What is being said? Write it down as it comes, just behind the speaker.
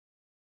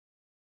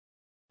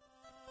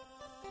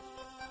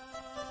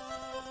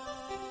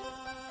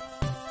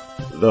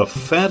The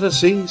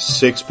Fantasy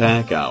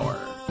Six-Pack Hour.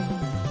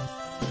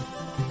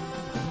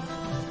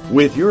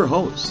 With your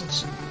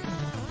hosts,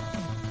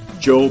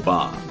 Joe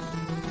Bob.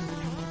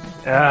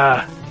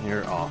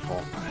 You're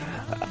awful.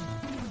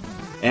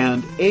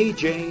 And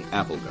AJ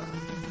Applegarth.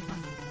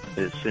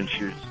 It's Sin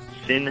Shu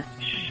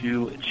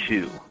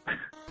Chu.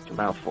 It's a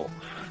mouthful.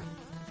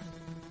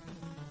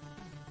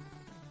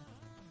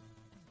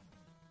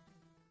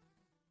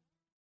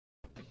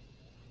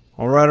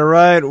 All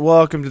right.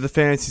 Welcome to the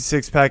Fantasy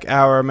Six-Pack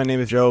Hour. My name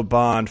is Joe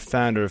Bond,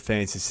 founder of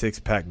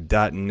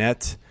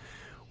FantasySixPack.net.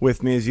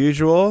 With me, as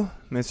usual,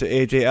 Mr.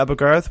 AJ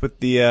Applegarth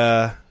with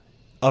the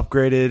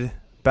upgraded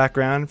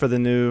background for the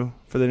new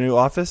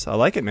office. I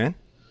like it, man.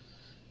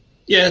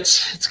 Yeah,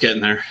 it's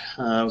getting there.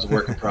 It was a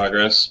work in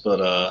progress,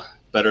 but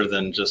better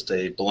than just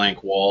a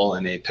blank wall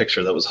and a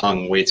picture that was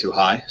hung way too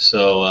high.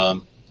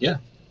 So yeah,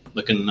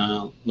 looking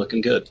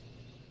good.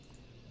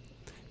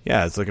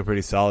 Yeah, it's looking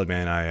pretty solid,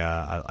 man.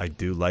 I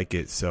do like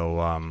it.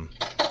 So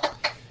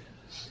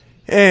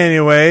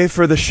anyway,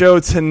 for the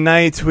show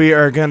tonight, we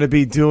are going to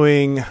be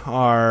doing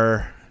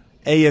our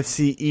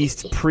AFC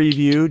East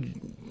preview.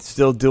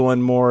 Still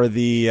doing more of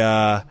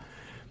the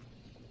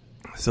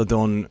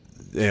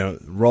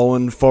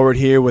rolling forward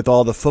here with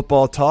all the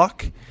football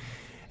talk.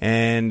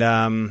 And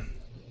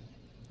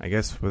I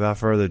guess without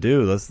further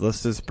ado,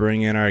 let's just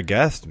bring in our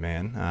guest,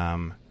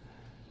 man.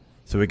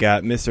 So we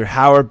got Mr.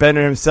 Howard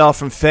Bender himself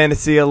from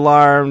Fantasy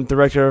Alarm,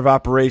 Director of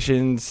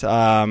Operations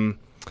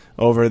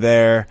over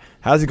there.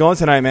 How's it going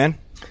tonight, man?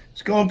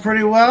 It's going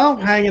pretty well,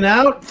 hanging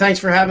out. Thanks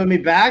for having me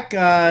back.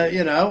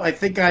 I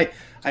think I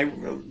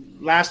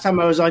last time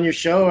I was on your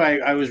show,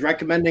 I was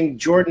recommending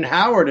Jordan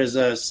Howard as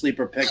a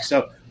sleeper pick.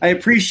 So I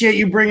appreciate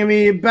you bringing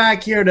me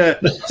back here to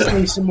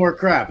sling some more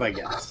crap, I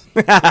guess.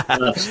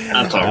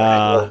 That's all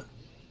right.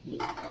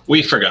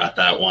 We forgot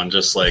that one,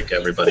 just like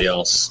everybody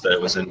else that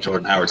was in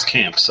Jordan Howard's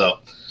camp. So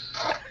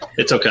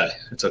it's okay.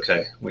 It's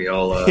okay. We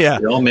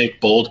all make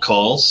bold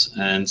calls,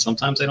 and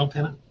sometimes they don't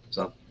pan out.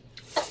 So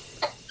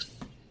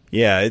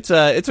yeah, it's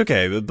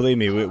okay. But believe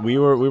me, we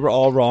were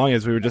all wrong,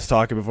 as we were just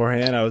talking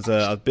beforehand. I was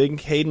a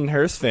big Hayden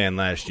Hurst fan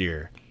last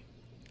year.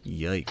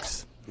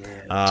 Yikes.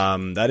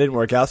 That didn't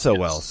work out so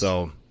well.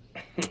 So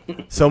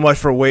much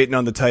for waiting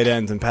on the tight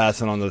ends and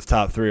passing on those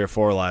top 3 or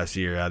 4 last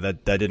year.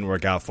 That didn't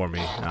work out for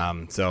me.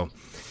 So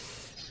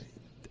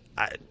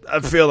I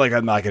feel like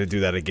I'm not going to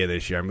do that again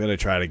this year. I'm going to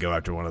try to go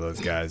after one of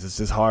those guys. It's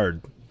just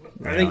hard.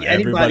 I think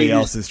everybody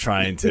else is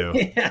trying to.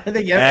 Yeah, I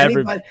think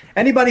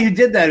anybody who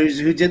did that,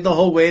 who did the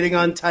whole waiting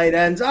on tight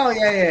ends. Oh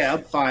yeah,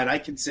 I'm fine. I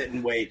can sit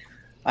and wait.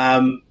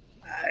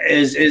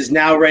 Is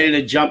now ready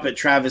to jump at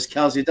Travis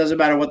Kelce. It doesn't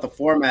matter what the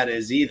format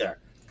is either,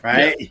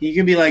 right? Yeah. You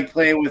can be like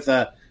playing with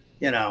a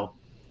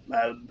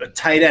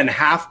tight end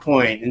half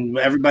point and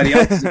everybody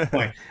else is a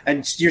point,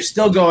 and you're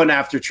still going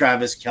after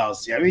Travis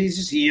Kelce. I mean, he's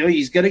just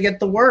he's going to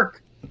get the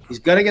work. He's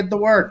going to get the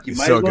work. You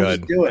might as well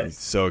just do it. He's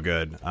so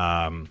good.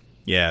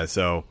 Yeah.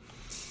 So.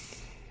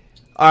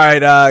 All right,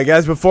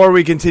 guys, before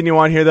we continue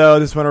on here, though, I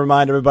just want to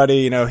remind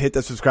everybody, hit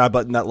the subscribe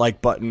button, that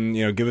like button,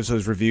 give us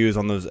those reviews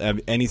on those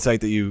any site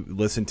that you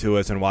listen to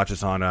us and watch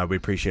us on. We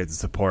appreciate the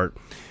support.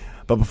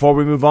 But before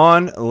we move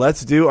on,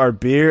 let's do our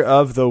beer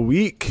of the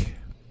week.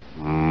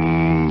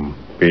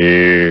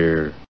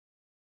 Beer.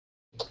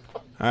 All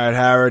right,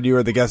 Howard, you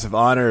are the guest of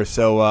honor,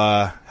 so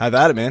have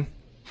at it, man.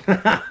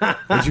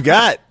 What you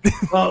got?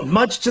 Well,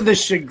 much to the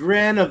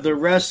chagrin of the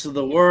rest of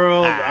the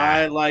world,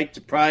 I like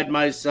to pride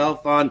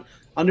myself on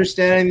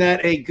understanding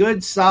that a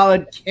good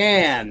solid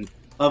can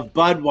of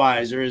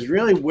Budweiser is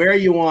really where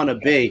you want to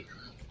be.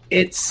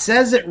 It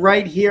says it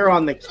right here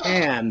on the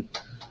can.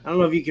 I don't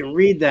know if you can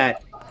read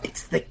that.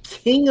 It's the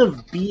king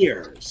of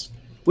beers,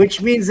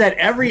 which means that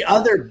every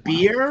other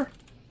beer,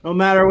 no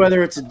matter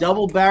whether it's a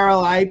double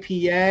barrel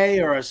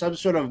IPA or some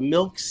sort of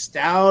milk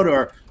stout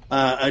or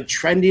a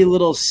trendy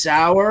little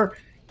sour,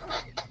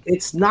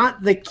 it's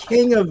not the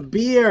king of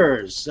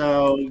beers.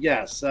 So,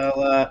 yes,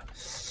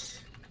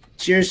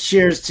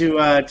 cheers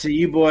to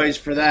you boys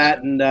for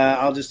that, and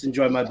I'll just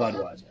enjoy my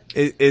Budweiser.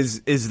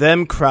 Is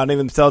them crowning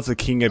themselves the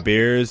king of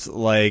beers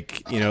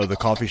like the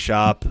coffee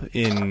shop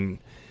in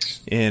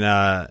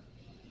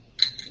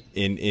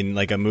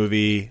like a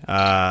movie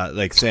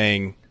like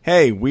saying,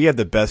 "Hey, we have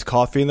the best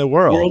coffee in the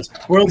world,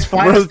 world's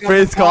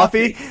finest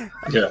coffee."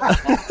 Yeah,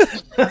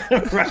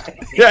 right.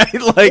 Yeah,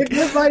 like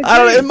I don't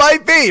know, it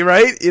might be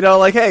right.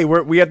 Like, hey,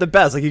 we have the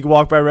best. Like you can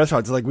walk by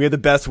restaurants, like we have the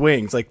best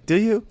wings. Like, do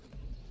you?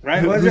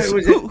 Right?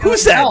 Who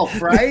said?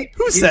 Elf, right?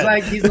 Who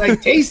said? He's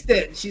like, taste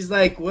it. She's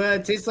like, well,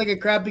 it tastes like a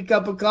crappy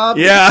cup of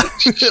coffee. Yeah,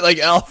 like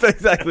Elf.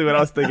 Exactly what I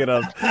was thinking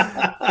of.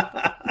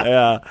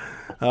 Yeah.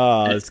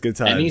 Oh, it's good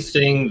times.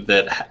 Anything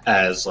that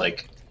has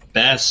like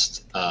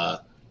best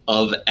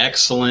of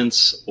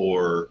excellence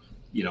or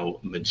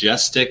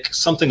majestic,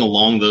 something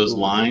along those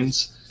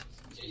lines.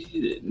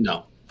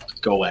 No,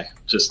 go away.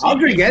 Just I'll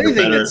drink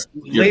anything that's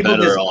labeled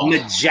as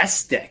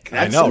majestic.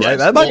 That's, I know, right?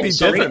 That might be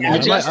different.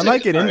 I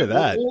might get into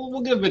that. We'll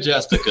give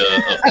majestic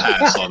a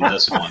pass on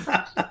this one.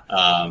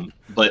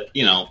 But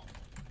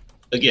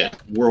again,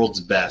 world's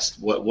best.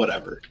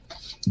 Whatever.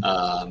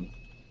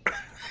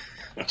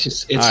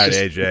 It's all right,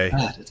 just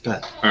AJ. It's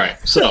bad. All right.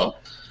 So,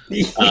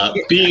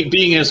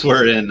 being as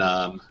we're in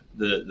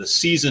the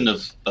season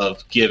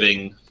of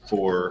giving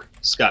for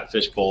Scott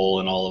Fish Bowl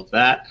and all of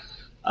that,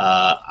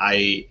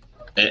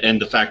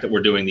 and the fact that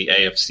we're doing the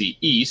AFC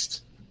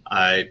East,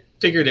 I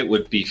figured it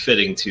would be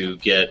fitting to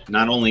get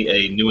not only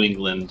a New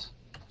England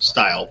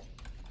style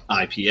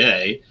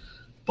IPA,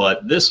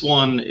 but this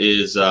one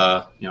is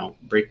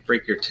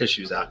break your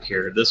tissues out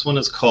here. This one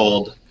is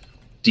called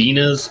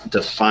Dina's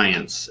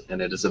Defiance,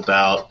 and it is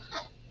about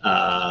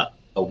a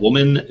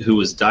woman who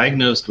was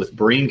diagnosed with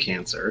brain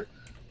cancer,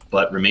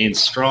 but remains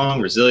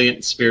strong, resilient,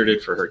 and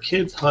spirited for her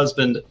kids,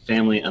 husband,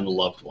 family, and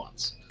loved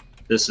ones.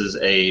 This is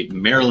a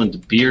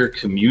Maryland beer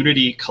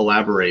community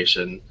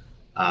collaboration,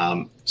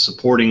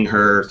 supporting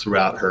her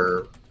throughout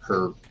her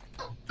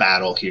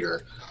battle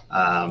here.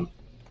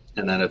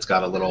 And then it's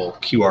got a little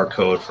QR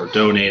code for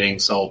donating.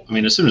 So, I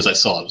mean, as soon as I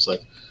saw it, I was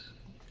like,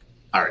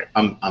 all right,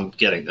 I'm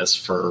getting this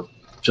for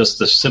just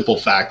the simple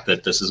fact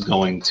that this is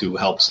going to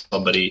help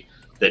somebody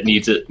that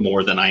needs it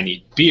more than I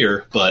need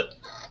beer, but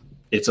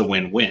it's a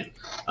win-win.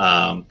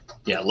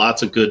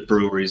 Lots of good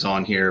breweries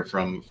on here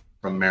from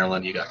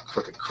Maryland. You got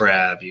Crooked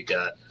Crab, you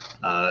got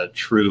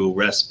True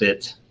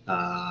Respite,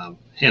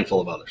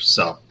 handful of others.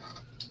 So,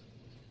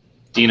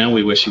 Dina,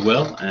 we wish you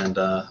well, and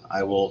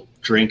I will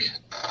drink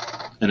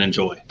and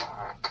enjoy.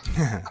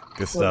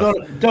 Good stuff.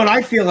 Well, don't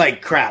I feel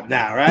like crap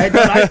now, right?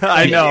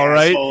 I know,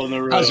 right?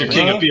 How's your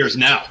king of beers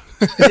now?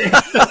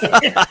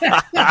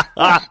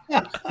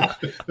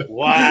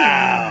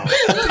 Wow.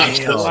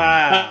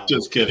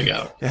 Just kidding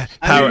out. Yeah.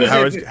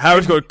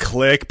 Howard's going to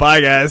click.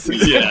 Bye, guys.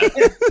 Yeah.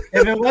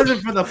 If it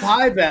wasn't for the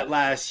pie bet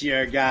last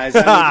year, guys,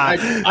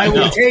 I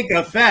would take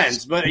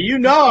offense. But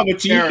I'm a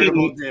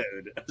charitable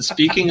dude.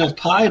 Speaking of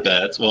pie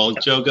bets, well,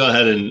 Joe, go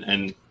ahead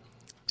and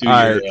do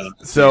all your. Right.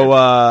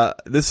 So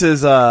this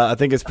is, I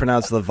think it's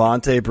pronounced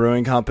Levante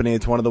Brewing Company.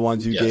 It's one of the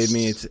ones you gave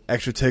me. It's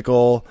Extra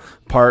Tickle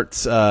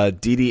Parts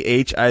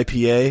DDH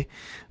IPA.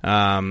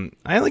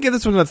 I only give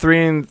this one a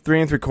 3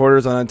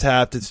 3/4 on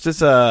Untapped. It's just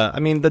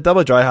the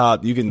double dry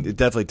hop. You can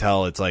definitely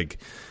tell it's like,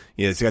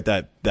 it's got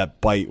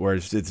that bite where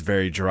it's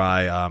very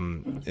dry.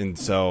 And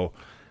so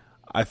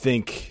I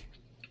think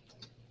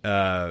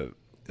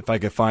if I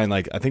could find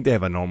I think they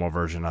have a normal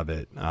version of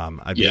it.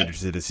 I'd be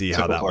interested to see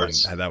how that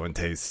one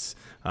tastes.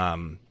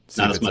 Not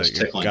as much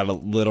tickling. Got a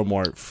little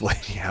more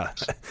flavor. Yeah,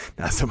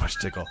 not so much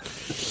tickle.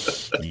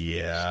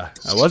 Yeah,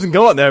 I wasn't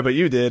going there, but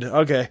you did.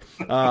 Okay.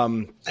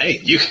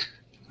 Hey,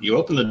 you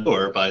opened the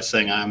door by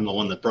saying I'm the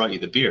one that brought you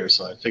the beer,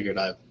 so I figured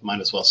I might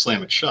as well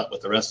slam it shut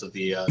with the rest of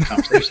the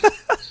conversation.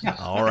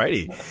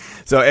 Alrighty.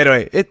 So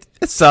anyway, it's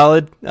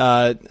solid.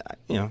 But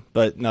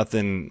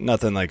nothing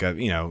like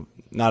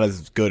not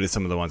as good as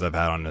some of the ones I've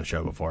had on the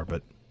show before,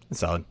 but it's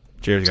solid.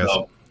 Cheers,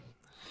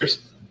 guys.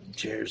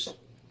 Cheers.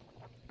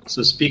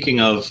 So speaking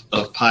of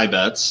pie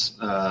bets,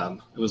 I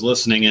was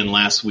listening in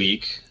last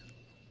week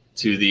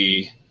to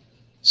the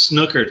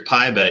snookered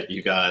pie bet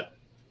you got,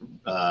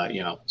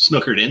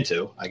 snookered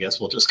into. I guess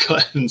we'll just go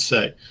ahead and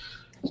say,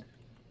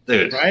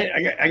 dude. Right?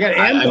 I got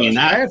ambushed.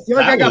 I feel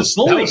like I got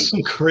bullied. That was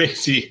some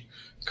crazy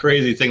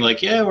thing.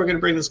 Like, yeah, we're going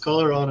to bring this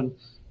color on, and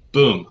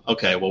boom.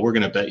 Okay, well, we're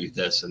going to bet you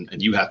this, and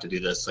you have to do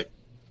this. Like,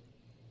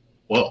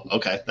 whoa,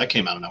 okay, that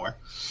came out of nowhere.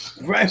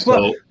 Right.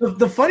 So, well,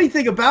 the funny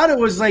thing about it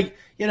was then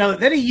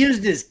he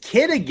used his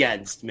kid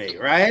against me,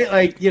 right?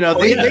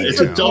 It's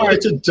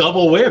a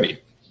double whammy.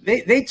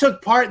 They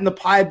took part in the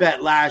pie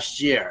bet last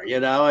year,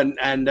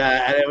 and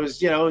it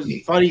was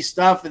funny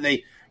stuff, and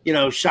they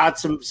shot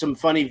some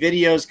funny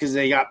videos because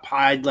they got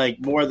pied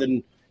more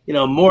than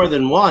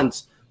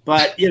once.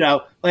 But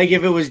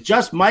if it was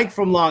just Mike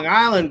from Long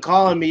Island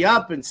calling me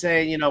up and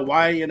saying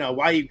why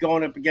are you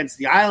going up against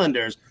the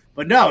Islanders?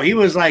 But no, he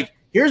was like,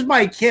 here's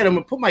my kid. I'm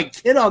going to put my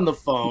kid on the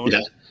phone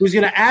who's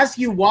going to ask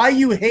you why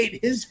you hate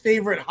his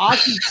favorite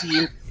hockey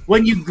team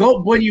when you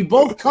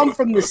both come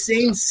from the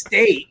same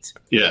state.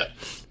 Yeah.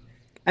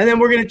 And then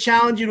we're going to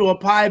challenge you to a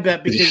pie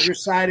bet because you're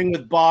siding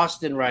with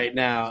Boston right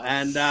now.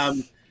 And,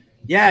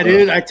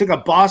 dude, I took a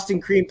Boston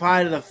cream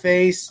pie to the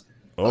face.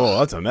 Oh,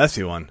 that's a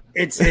messy one.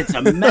 It's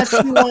a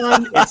messy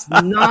one. It's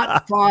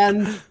not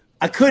fun.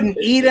 I couldn't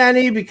eat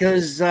any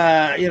because,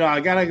 I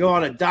got to go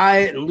on a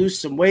diet and lose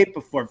some weight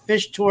before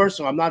Fish Tour,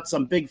 so I'm not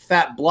some big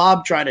fat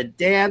blob trying to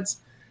dance.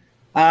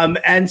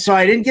 And so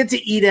I didn't get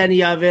to eat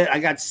any of it. I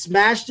got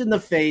smashed in the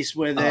face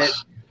with it.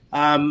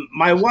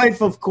 My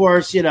wife, of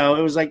course,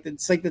 it's like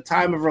the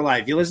time of her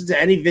life. You listen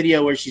to any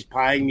video where she's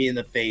pieing me in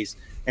the face,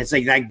 it's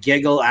like that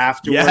giggle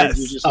afterwards. Yes,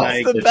 it's just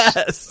the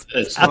best.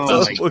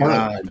 Oh my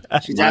God.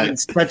 She's having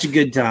such a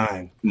good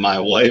time. My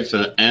wife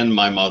and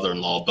my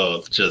mother-in-law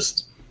both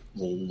just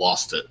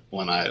lost it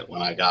when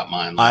I got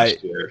mine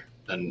last year,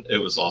 and it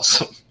was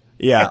awesome.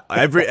 Yeah,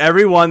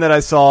 every one that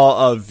I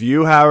saw of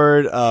you,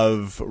 Howard,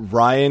 of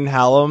Ryan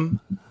Hallam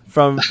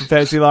from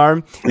Fantasy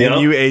Alarm,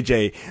 and you,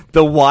 AJ,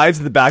 the wives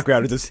in the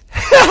background are just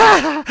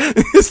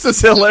it's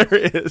just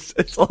hilarious.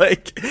 It's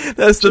like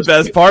that's the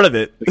best part of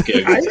it.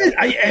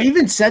 I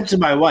even said to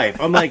my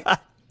wife, I'm like,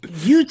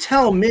 you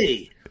tell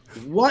me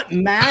what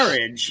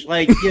marriage,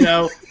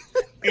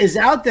 is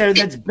out there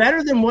that's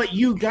better than what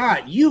you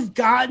got? You've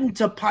gotten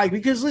to Pike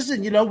because,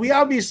 listen,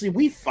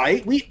 we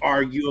fight, we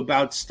argue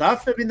about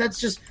stuff. I mean, that's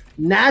just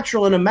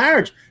natural in a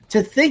marriage.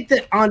 To think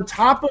that on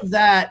top of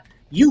that,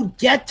 you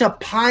get to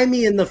pie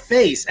me in the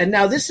face. And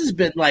now this has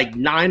been like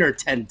 9 or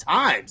 10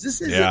 times.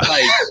 This isn't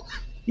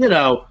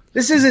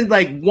this isn't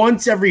like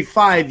once every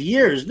 5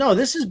 years. No,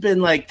 this has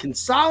been like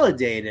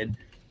consolidated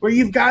where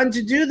you've gotten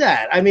to do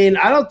that. I mean,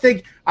 I don't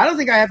think I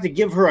have to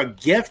give her a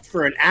gift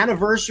for an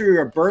anniversary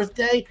or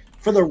birthday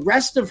for the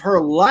rest of her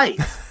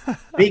life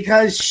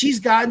because she's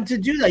gotten to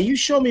do that. You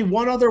show me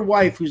one other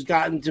wife who's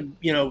gotten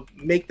to,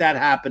 make that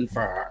happen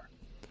for her.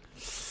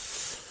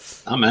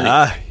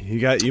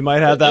 You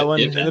might have that one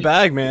in the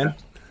bag, man.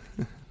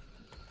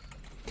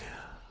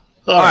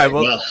 All right,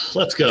 well,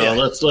 let's go. Yeah.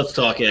 Let's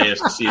talk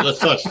AFC. Let's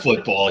talk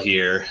football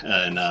here.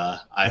 And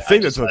I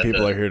think that's what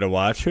people are here to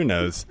watch. Who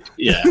knows?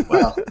 Yeah.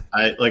 Well,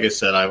 like I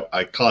said,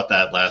 I caught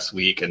that last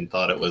week and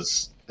thought it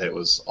was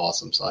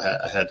awesome. So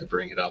I had to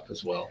bring it up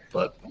as well.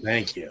 But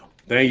thank you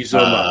so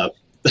much.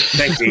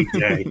 Thank you,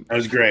 Jay. That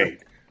was great.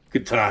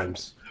 Good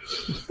times.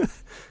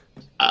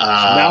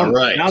 Now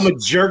I'm a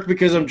jerk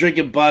because I'm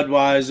drinking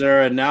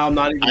Budweiser, and now I'm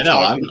not even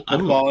talking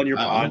football on your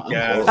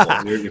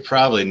podcast. You're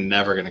probably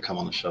never going to come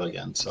on the show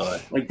again. So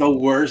like the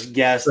worst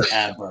guest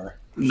ever.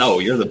 No,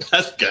 you're the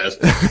best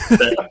guest.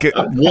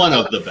 One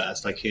of the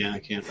best. I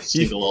can't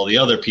single all the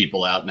other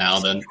people out now.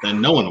 Then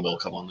no one will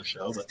come on the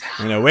show.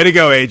 But way to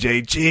go,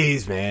 AJ.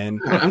 Jeez,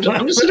 man. I'm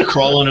just going to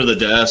crawl under the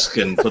desk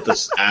and put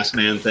this ass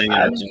man thing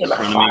in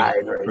front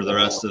of me for the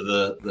rest of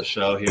the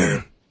show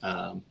here.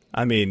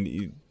 I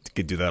mean. You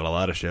could do that on a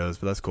lot of shows,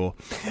 but that's cool.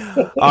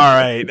 All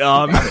right.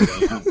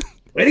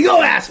 Way to go,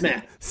 ass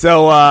man.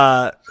 So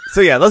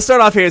yeah, let's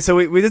start off here. So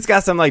we just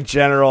got some like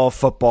general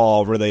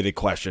football related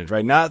questions,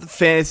 right? Not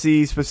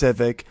fantasy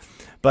specific,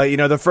 but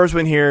the first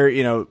one here,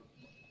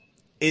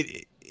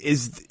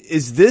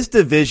 is this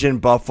division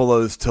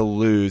Buffalo's to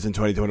lose in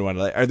 2021?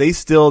 Are they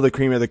still the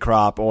cream of the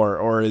crop,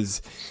 or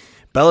is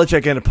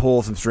Belichick going to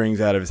pull some strings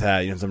out of his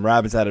hat, some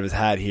rabbits out of his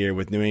hat here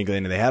with New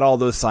England, and they had all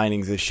those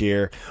signings this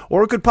year,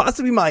 or it could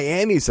possibly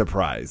Miami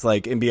surprise,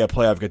 and be a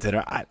playoff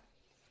contender.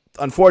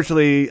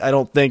 Unfortunately, I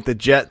don't think the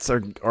Jets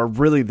are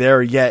really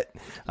there yet.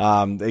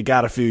 They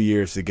got a few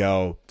years to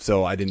go,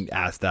 so I didn't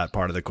ask that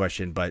part of the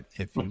question. But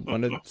if you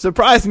want to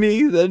surprise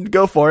me, then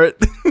go for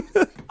it.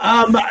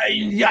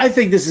 I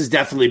think this is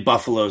definitely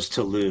Buffalo's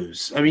to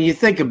lose. I mean, you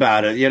think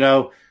about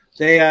it,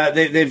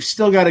 They've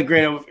still got a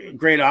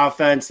great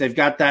offense. They've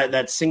got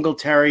that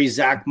Singletary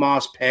Zach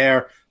Moss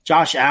pair.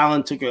 Josh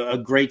Allen took a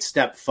great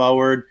step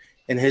forward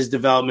in his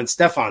development.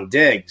 Stephon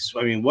Diggs,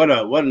 I mean, what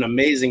an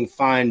amazing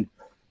find,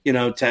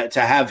 to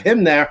have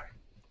him there.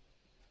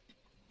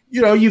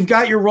 You've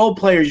got your role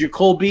players, your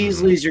Cole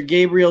Beasleys, your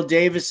Gabriel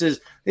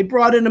Davises. They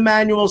brought in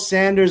Emmanuel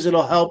Sanders.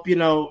 It'll help,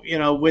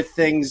 with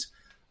things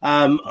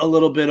a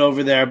little bit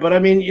over there. But I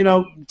mean,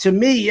 to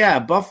me, yeah,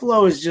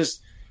 Buffalo is just.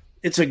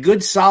 It's a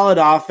good, solid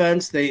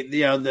offense.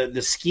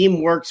 The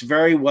scheme works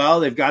very well.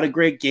 They've got a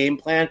great game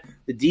plan.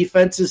 The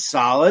defense is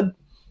solid.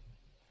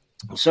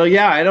 So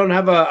yeah, I don't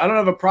have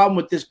a problem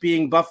with this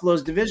being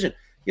Buffalo's division.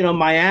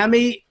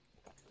 Miami,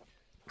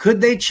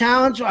 could they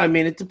challenge? I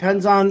mean, it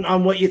depends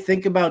on what you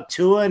think about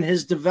Tua and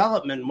his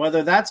development, and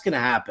whether that's going to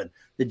happen.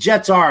 The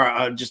Jets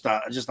are just a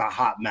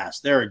hot mess.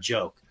 They're a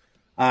joke.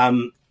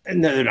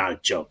 And they're not a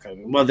joke. I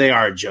mean, well, they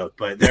are a joke,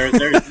 but they're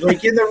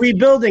like in the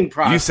rebuilding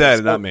process. You said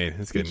it, not me.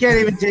 It's good. You can't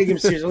even take them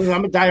seriously.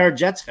 I'm a diehard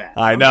Jets fan.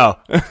 I know.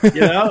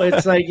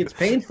 It's like it's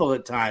painful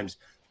at times.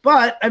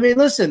 But I mean,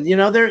 listen,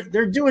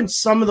 they're doing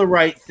some of the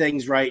right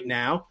things right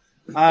now,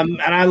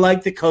 and I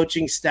like the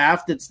coaching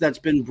staff that's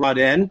been brought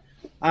in.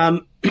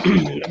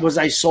 Was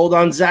I sold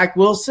on Zach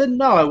Wilson?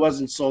 No, I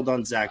wasn't sold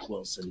on Zach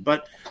Wilson.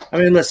 But I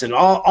mean, listen,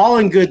 all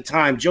in good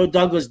time. Joe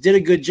Douglas did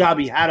a good job.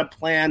 He had a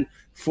plan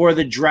for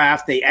the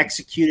draft. They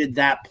executed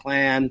that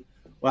plan.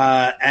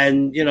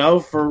 And,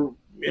 for,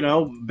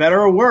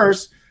 better or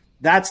worse,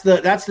 that's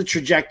the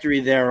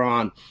trajectory they're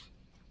on.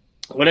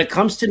 When it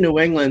comes to New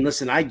England,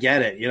 listen, I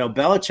get it.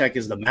 Belichick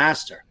is the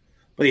master,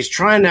 but he's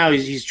trying now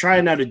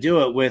to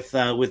do it with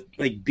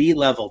like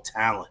B-level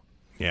talent.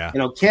 Yeah.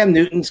 Cam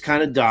Newton's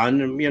kind of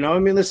done. I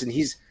mean, listen,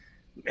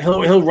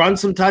 he'll run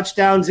some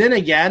touchdowns in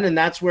again, and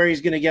that's where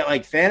he's going to get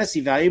like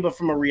fantasy value. But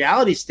from a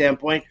reality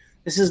standpoint,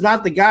 this is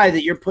not the guy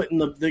that you're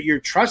putting your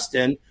trust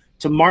in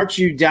to march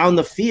you down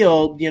the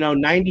field,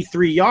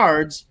 93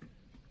 yards,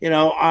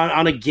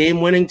 on a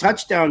game-winning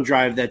touchdown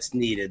drive that's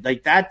needed.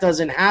 Like, that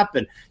doesn't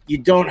happen. You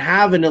don't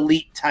have an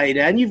elite tight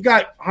end. You've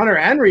got Hunter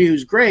Henry,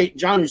 who's great,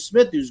 Jonnu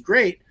Smith, who's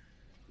great.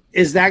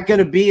 Is that going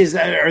to be –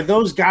 are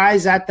those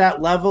guys at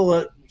that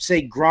level,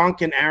 say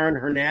Gronk and Aaron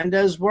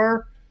Hernandez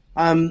were?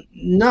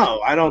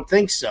 No, I don't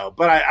think so.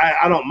 But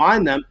I don't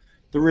mind them.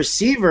 The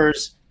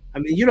receivers – I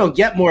mean, you don't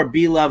get more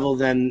B-level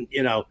than,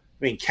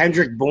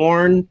 Kendrick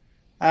Bourne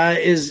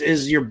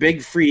is your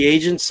big free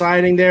agent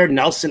signing there.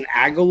 Nelson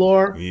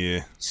Aguilar.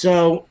 Yeah.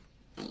 So,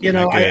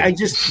 I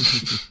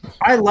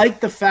I like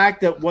the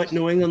fact that what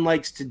New England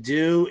likes to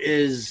do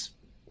is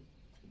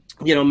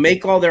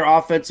make all their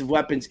offensive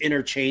weapons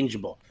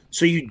interchangeable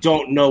so you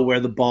don't know where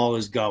the ball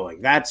is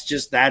going. That's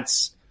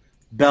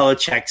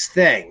Belichick's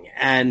thing,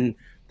 and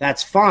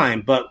that's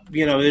fine. But,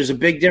 there's a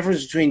big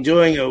difference between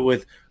doing it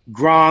with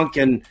Gronk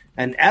and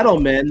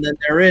Edelman than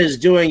there is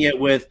doing it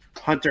with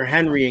Hunter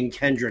Henry and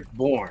Kendrick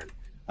Bourne.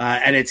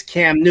 And it's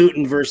Cam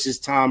Newton versus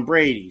Tom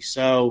Brady.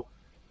 So,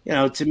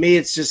 to me,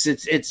 it's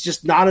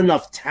just not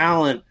enough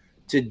talent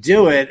to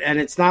do it. And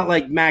it's not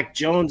like Mac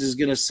Jones is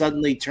going to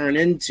suddenly turn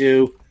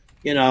into,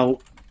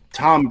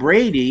 Tom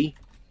Brady,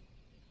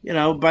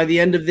 by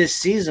the end of this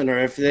season, or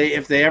if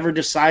they ever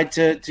decide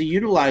to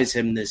utilize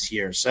him this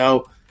year.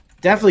 So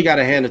definitely got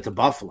to hand it to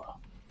Buffalo.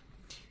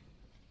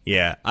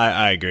 Yeah,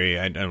 I agree.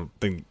 I don't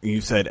think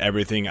you said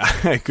everything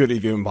I could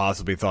have even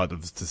possibly thought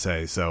of to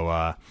say. So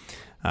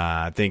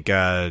I think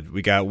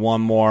we got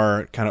one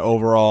more kind of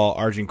overall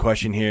arching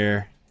question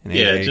here.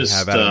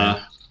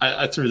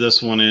 I threw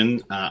this one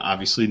in,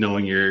 obviously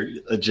knowing you're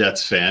a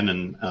Jets fan,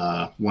 and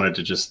wanted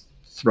to just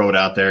throw it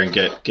out there and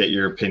get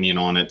your opinion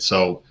on it.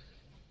 So,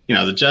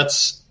 the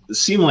Jets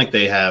seem like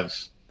they have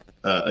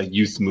a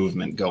youth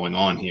movement going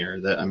on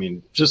here.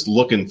 Just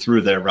looking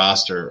through their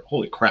roster,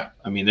 holy crap.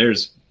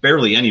 There's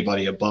barely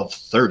anybody above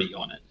 30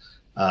 on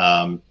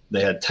it.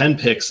 They had 10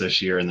 picks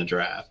this year in the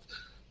draft.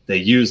 They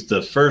used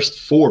the first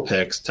 4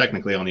 picks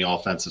technically on the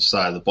offensive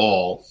side of the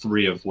ball,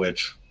 3 of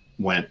which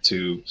went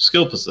to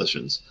skill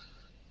positions.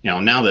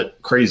 Now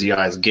that Crazy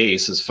Eyes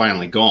Gase is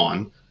finally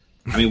gone,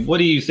 what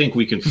do you think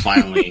we can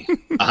finally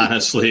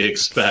honestly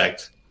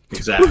expect?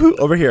 Exactly.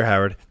 Over here,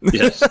 Howard.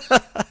 Yes.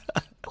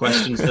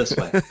 Questions this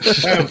way.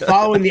 I'm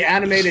following the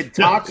animated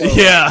taco.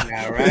 Yeah. Right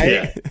now,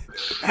 right?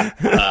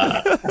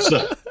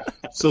 Yeah.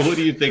 So what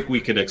do you think we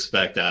could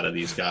expect out of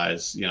these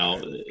guys?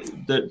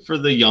 For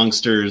the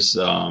youngsters,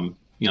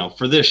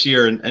 for this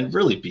year and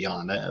really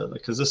beyond,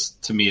 because this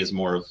to me is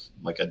more of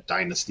like a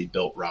dynasty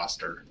built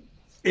roster.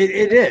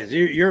 It is.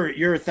 You're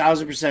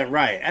 1,000%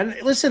 right. And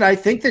listen, I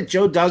think that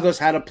Joe Douglas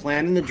had a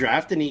plan in the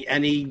draft, and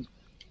he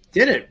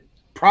did it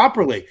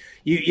properly.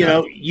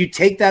 You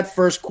take that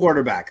first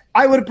quarterback.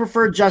 I would have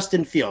preferred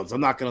Justin Fields.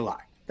 I'm not going to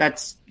lie.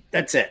 That's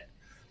it.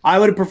 I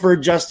would have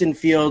preferred Justin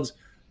Fields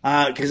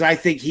because I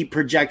think he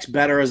projects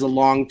better as a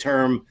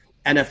long-term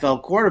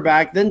NFL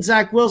quarterback than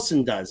Zach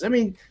Wilson does.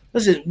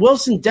 Listen,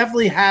 Wilson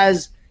definitely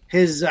has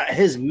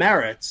his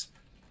merits,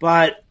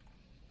 but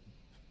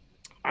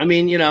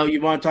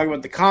you want to talk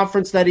about the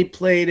conference that he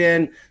played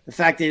in, the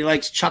fact that he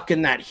likes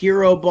chucking that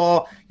hero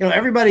ball.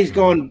 Everybody's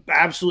going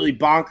absolutely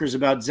bonkers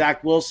about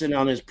Zach Wilson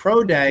on his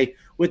pro day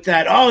with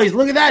that. Oh,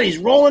 look at that. He's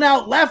rolling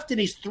out left and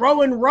he's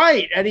throwing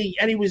right. And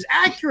he was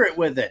accurate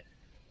with it.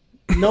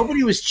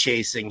 Nobody was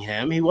chasing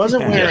him. He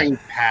wasn't wearing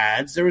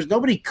pads. There was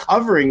nobody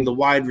covering the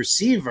wide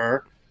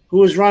receiver who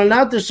was running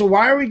out there. So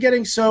why are we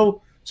getting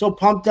so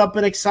pumped up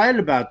and excited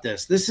about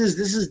this? This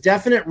is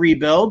definite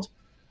rebuild.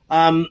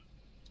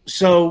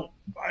 So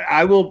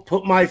I will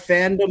put my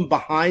fandom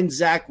behind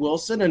Zach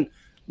Wilson and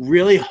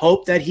really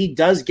hope that he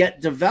does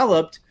get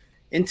developed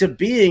into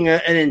being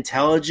an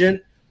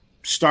intelligent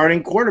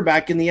starting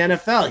quarterback in the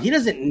NFL. He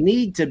doesn't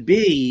need to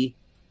be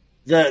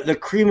the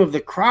cream of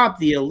the crop,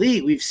 the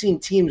elite. We've seen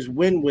teams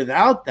win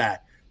without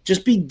that.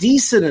 Just be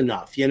decent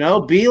enough,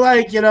 be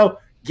like,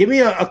 give me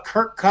a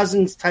Kirk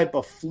Cousins type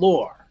of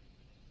floor,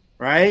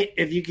 right?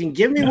 If you can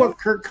give me what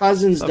Kirk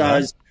Cousins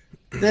does,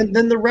 then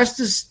the rest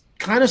is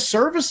kind of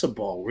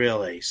serviceable,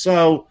 really.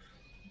 So,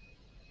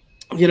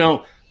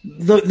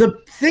 the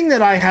thing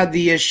that I had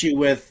the issue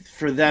with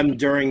for them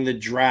during the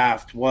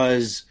draft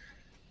was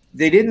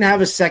they didn't have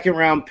a second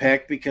round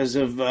pick because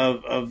of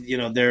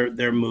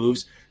their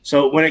moves.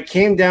 So when it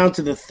came down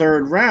to the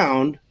third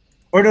round,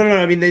 or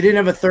no, they didn't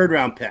have a third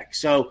round pick.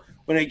 So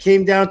when it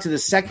came down to the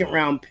second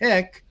round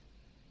pick,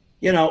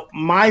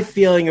 my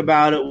feeling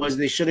about it was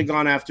they should have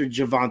gone after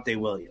Javonte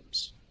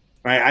Williams,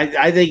 right?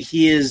 I think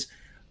he is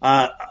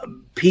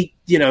peak.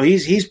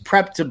 He's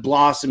prepped to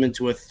blossom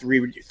into a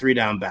three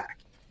down back,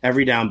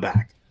 every down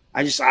back.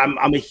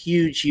 I'm a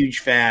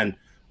huge fan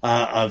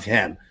of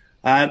him.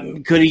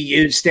 Could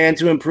he stand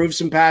to improve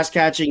some pass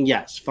catching?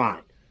 Yes,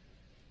 fine.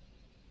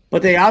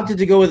 But they opted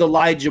to go with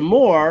Elijah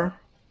Moore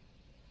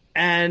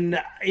and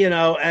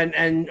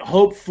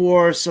hope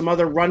for some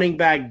other running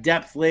back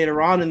depth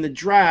later on in the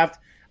draft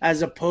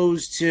as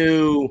opposed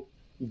to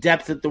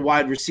depth at the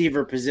wide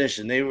receiver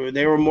position. They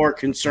were more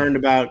concerned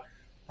about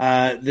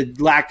the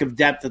lack of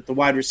depth at the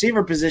wide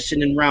receiver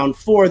position in round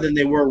 4 than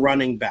they were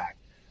running back.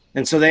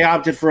 And so they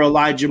opted for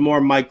Elijah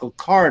Moore, Michael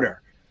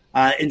Carter,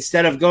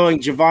 instead of going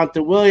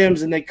Javonte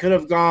Williams, and they could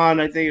have gone,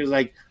 I think it was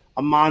like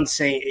Amon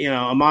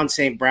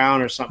St.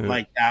 Brown or something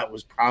like that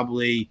was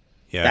probably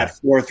that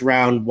 4th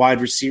round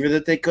wide receiver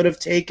that they could have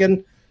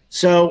taken.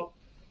 So,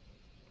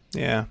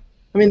 yeah.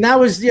 That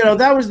was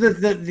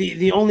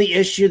the only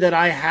issue that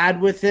I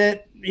had with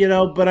it,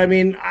 but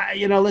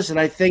listen,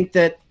 I think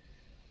that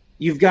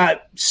you've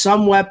got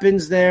some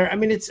weapons there.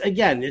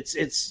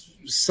 It's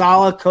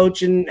solid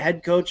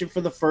head coaching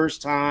for the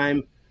first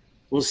time.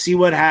 We'll see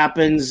what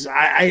happens.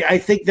 I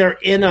think they're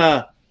in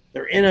a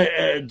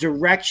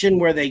direction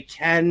where they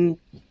can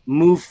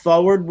move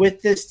forward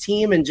with this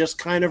team and just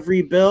kind of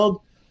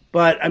rebuild.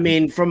 But, I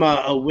mean, from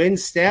a win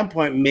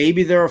standpoint,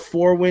 maybe they're a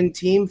 4-win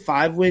team,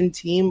 5-win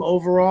team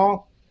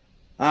overall.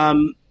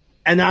 And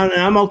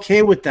I'm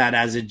okay with that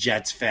as a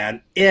Jets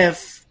fan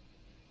if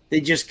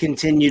they just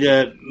continue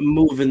to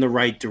move in the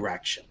right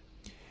direction.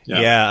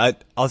 Yeah,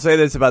 I'll say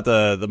this about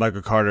the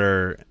Michael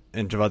Carter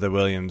and Javonte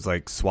Williams,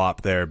 like,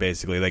 swap there,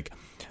 basically. Like,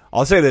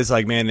 I'll say this,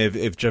 like, man,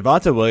 if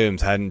Javonte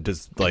Williams hadn't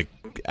just, like,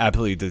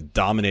 absolutely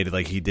dominated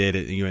like he did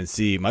at UNC,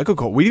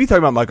 we'd be talking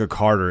about Michael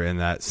Carter in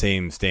that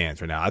same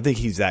stance right now. I think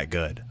he's that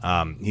good.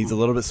 He's a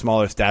little bit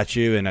smaller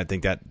statue, and I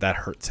think that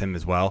hurts him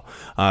as well.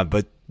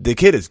 But the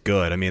kid is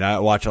good. I mean, I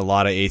watch a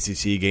lot of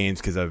ACC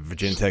games because I'm a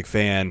Virginia Tech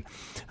fan.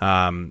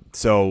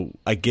 So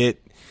I get,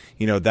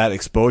 that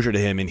exposure to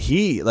him. And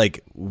he,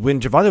 like, when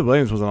Javonte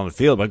Williams was on the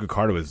field, Michael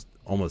Carter was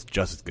almost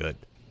just as good.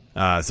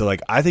 So,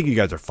 like, I think you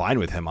guys are fine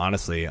with him,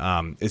 honestly.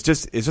 It's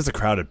just a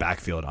crowded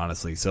backfield,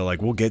 honestly. So,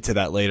 like, we'll get to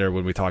that later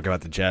when we talk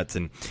about the Jets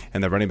and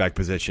the running back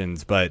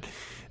positions. But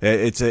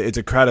it's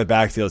a crowded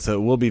backfield, so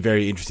it will be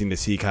very interesting to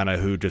see kind of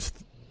who just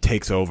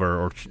takes over,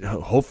 or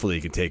hopefully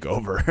can take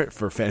over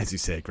for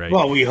fantasy's sake, right?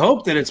 Well, we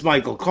hope that it's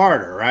Michael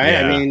Carter, right?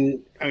 Yeah. I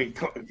mean,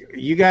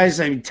 you guys,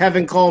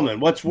 Tevin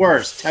Coleman. What's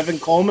worse, Tevin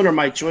Coleman or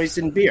my choice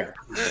in beer?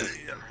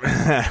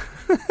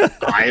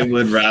 I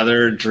would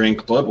rather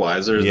drink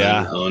Budweiser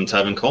than own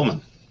Tevin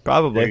Coleman.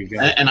 Probably.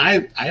 And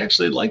I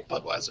actually like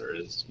Budweiser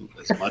as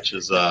much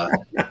as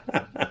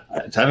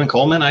Tevin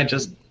Coleman.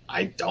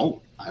 I don't.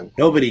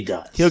 Nobody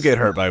does. He'll get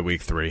hurt by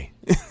week 3.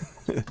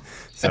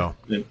 So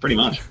pretty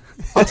much.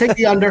 I'll take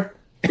the under.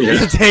 You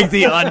take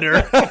the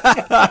under.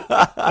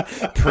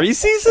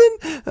 Preseason?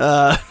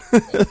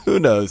 Who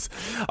knows?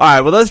 All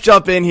right, well, let's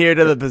jump in here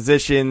to the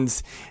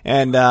positions.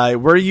 And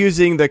we're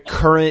using the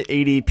current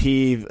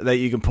ADP that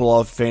you can pull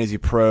off Fantasy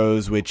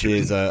Pros, which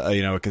is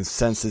a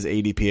consensus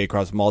ADP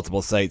across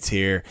multiple sites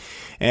here.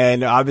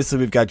 And obviously,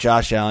 we've got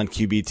Josh Allen,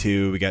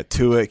 QB2. We got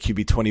Tua at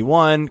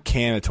QB21,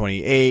 Cam at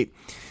 28.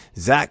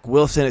 Zach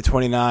Wilson at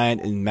 29,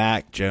 and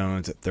Mac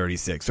Jones at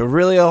 36. So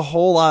really a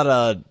whole lot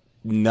of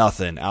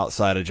nothing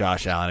outside of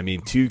Josh Allen. I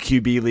mean, 2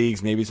 QB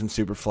leagues, maybe some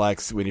super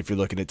flex if you're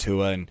looking at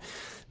Tua, and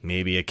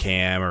maybe a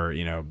Cam, or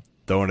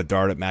throwing a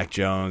dart at Mac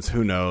Jones.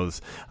 Who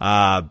knows?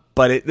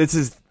 But this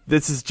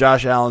is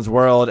Josh Allen's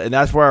world, and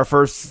that's where our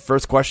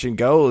first question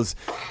goes.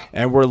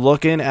 And we're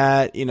looking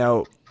at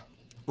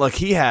look,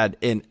 he had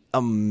an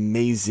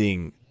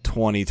amazing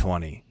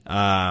 2020.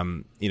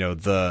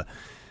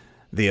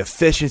 The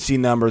efficiency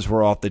numbers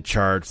were off the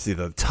charts.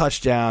 The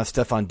touchdowns,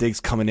 Stephon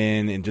Diggs coming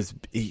in, and just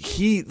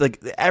he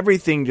like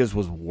everything just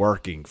was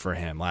working for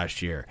him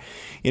last year.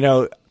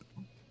 You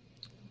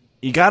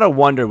gotta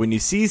wonder when you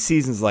see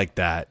seasons like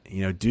that.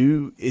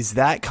 Is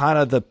that kind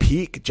of the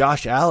peak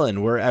Josh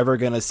Allen we're ever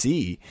gonna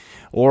see,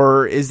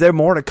 or is there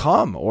more to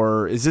come,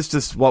 or is this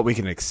just what we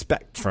can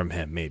expect from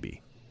him?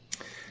 Maybe.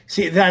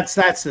 See, that's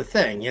the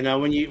thing.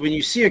 When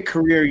you see a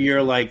career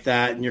year like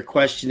that, and your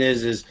question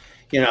is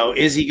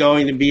he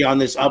going to be on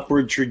this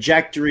upward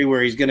trajectory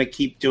where he's going to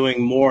keep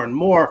doing more and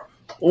more,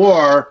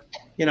 or,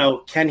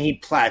 can he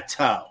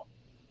plateau?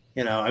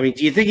 Do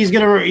you think he's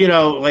going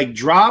to,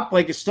 drop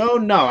like a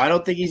stone? No, I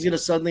don't think he's going to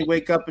suddenly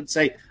wake up and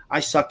say,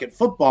 I suck at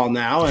football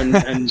now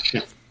and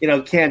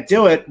can't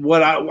do it.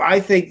 What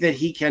I think that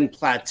he can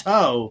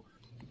plateau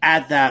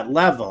at that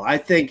level. I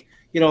think,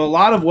 a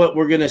lot of what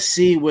we're going to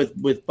see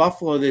with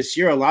Buffalo this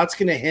year, a lot's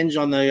going to hinge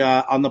on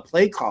the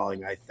play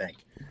calling, I think.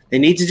 They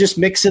need to just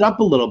mix it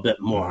up a little bit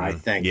more, I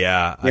think.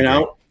 Yeah.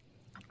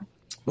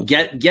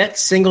 Get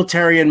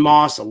Singletary and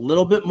Moss a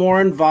little bit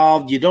more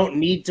involved. You don't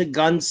need to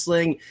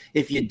gunsling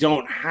if you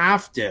don't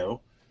have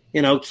to.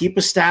 Keep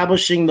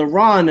establishing the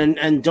run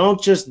and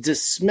don't just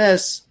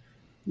dismiss,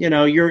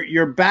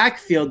 your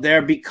backfield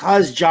there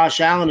because Josh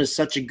Allen is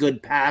such a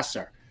good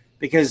passer,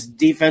 because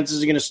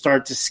defenses are going to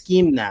start to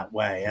scheme that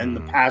way, and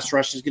the pass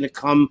rush is going to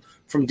come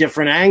from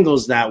different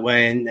angles that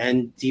way,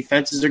 and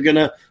defenses are going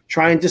to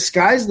try and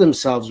disguise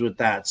themselves with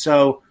that.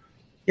 So,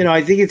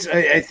 I think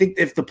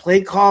if the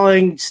play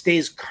calling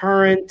stays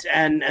current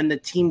and the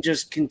team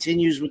just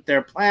continues with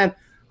their plan,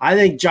 I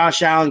think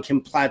Josh Allen can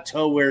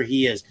plateau where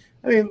he is.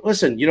 I mean,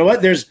 listen, you know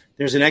what? There's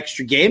an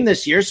extra game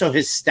this year, so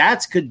his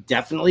stats could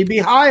definitely be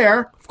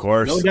higher. Of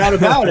course. No doubt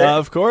about it.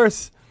 Of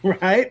course.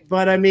 Right?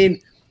 But, I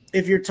mean,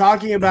 if you're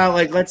talking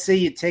about, let's say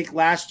you take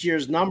last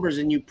year's numbers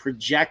and you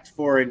project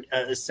for a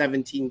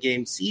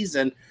 17-game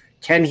season,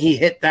 can he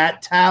hit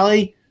that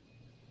tally?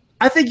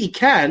 I think he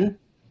can.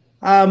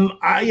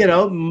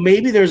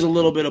 Maybe there's a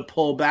little bit of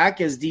pullback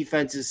as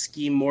defenses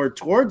scheme more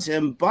towards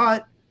him,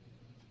 but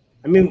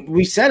I mean,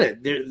 we said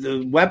it.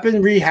 The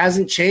weaponry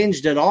hasn't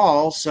changed at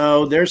all,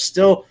 so there's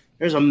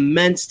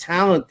immense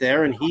talent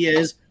there, and he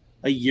is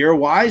a year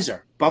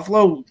wiser.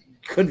 Buffalo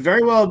could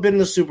very well have been in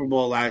the Super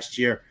Bowl last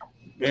year,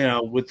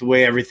 with the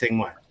way everything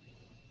went.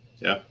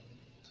 Yeah,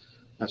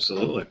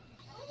 absolutely.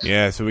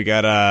 Yeah, so we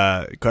got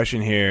a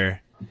question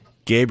here.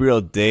 Gabriel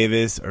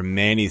Davis or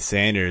Manny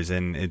Sanders,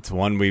 and it's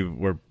one we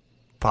were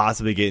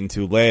possibly getting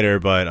to later,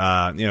 but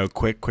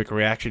quick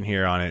reaction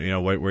here on it.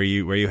 Where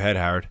you head,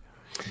 Howard?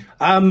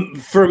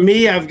 For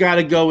me, I've got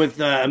to go with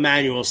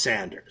Emmanuel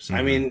Sanders.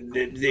 I mean,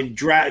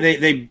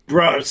 they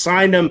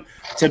signed him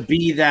to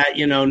be that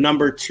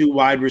number 2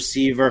 wide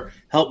receiver,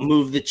 help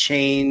move the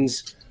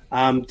chains,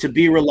 to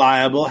be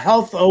reliable.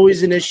 Health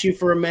always an issue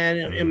for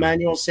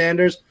Emmanuel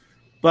Sanders,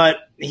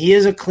 but he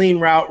is a clean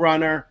route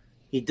runner.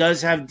 He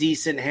does have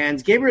decent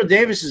hands. Gabriel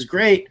Davis is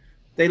great.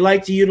 They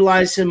like to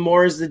utilize him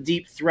more as the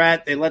deep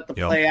threat. They let the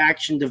play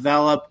action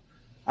develop.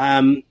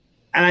 And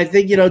I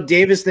think,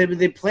 Davis,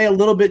 they play a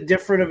little bit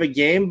different of a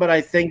game, but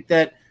I think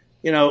that,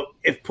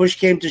 if push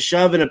came to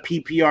shove in a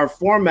PPR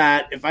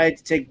format, if I had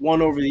to take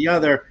one over the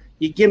other,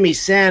 you give me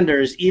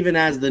Sanders even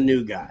as the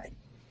new guy.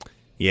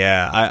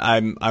 Yeah,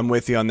 I'm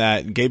with you on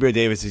that. Gabriel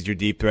Davis is your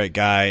deep threat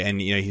guy,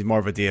 and he's more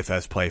of a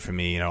DFS play for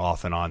me,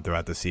 off and on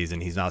throughout the season.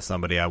 He's not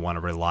somebody I want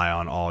to rely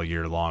on all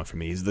year long for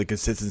me. The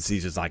consistency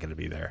is just not going to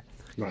be there.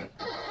 Right.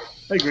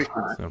 I agree.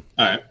 All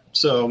right.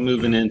 So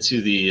moving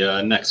into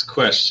the next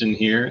question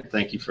here.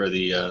 Thank you for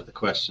the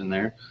question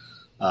there.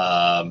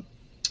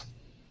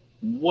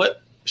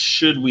 What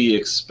should we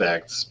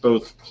expect,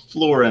 both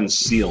floor and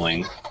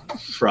ceiling,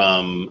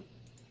 from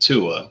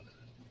Tua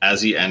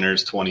as he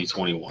enters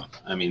 2021?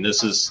 I mean,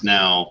 this is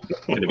now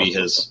going to be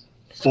his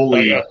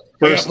fully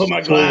first. Put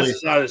my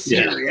glasses on to see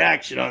a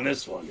reaction on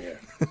this one here.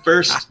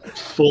 First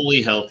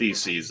fully healthy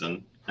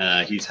season.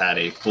 He's had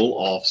a full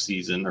off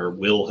season, or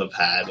will have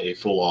had a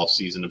full off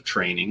season of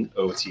training,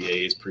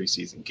 OTAs,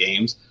 preseason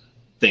games,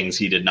 things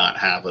he did not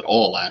have at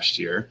all last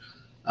year.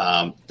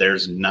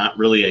 There's not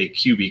really a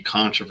QB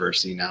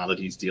controversy now that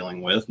he's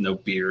dealing with. No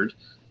beard,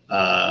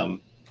 and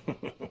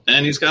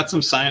he's got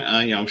some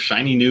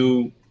shiny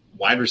new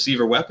wide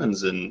receiver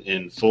weapons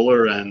in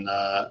Fuller and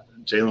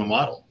Jalen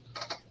Waddle.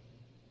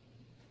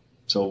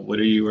 So, what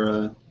do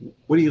you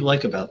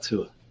like about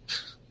Tua?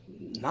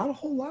 Not a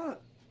whole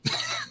lot.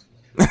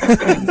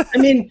 I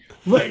mean,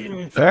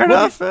 fair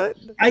enough.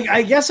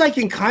 I guess I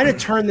can kind of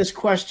turn this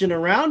question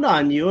around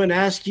on you and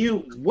ask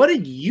you, what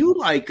did you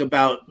like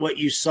about what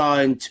you saw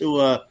in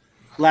Tua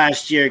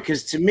last year?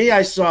 Because to me,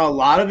 I saw a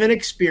lot of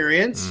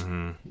inexperience.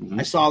 Mm-hmm.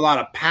 I saw a lot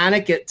of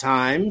panic at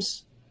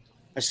times.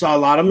 I saw a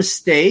lot of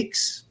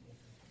mistakes,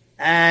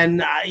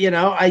 and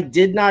I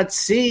did not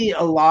see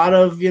a lot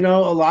of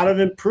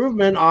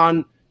improvement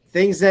on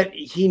things that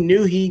he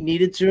knew he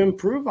needed to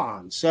improve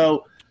on.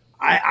 So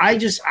I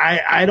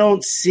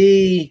don't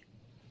see,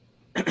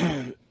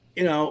 a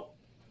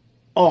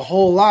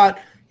whole lot.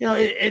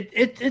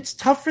 It's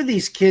tough for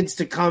these kids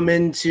to come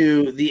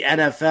into the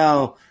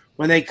NFL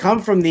when they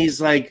come from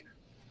these like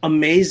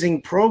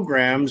amazing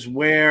programs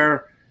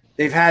where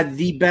they've had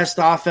the best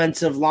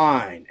offensive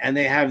line and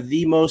they have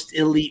the most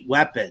elite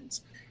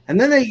weapons. And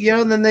then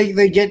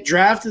they get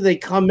drafted. They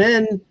come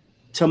in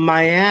to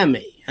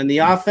Miami and the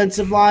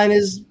offensive line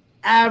is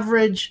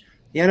average.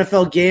 The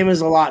NFL game is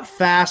a lot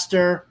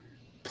faster.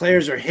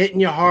 Players are hitting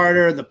you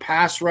harder. The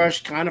pass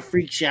rush kind of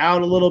freaks you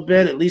out a little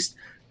bit. At least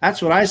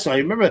that's what I saw.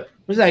 You remember it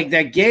was like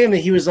that game that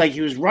he was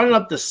running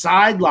up the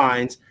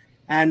sidelines,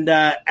 and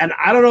I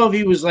don't know if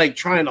he was like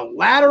trying to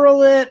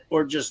lateral it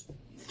or just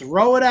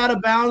throw it out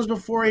of bounds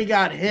before he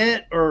got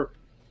hit or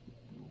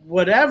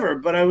whatever.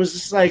 But I was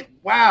just like,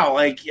 wow,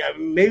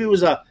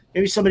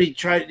 maybe somebody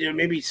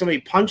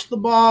punched the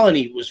ball and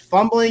he was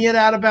fumbling it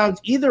out of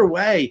bounds. Either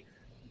way.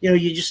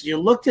 You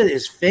looked at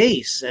his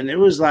face and it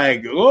was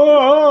like,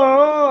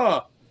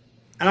 oh,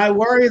 and I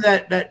worry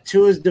that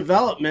Tua's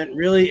development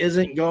really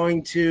isn't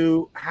going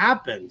to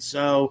happen.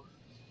 So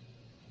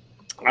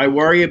I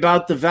worry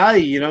about the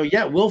value.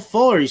 Will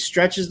Fuller, he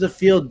stretches the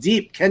field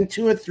deep. Can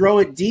Tua throw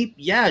it deep?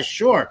 Yeah,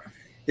 sure.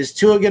 Is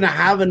Tua going to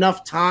have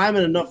enough time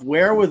and enough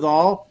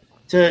wherewithal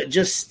to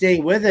just stay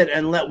with it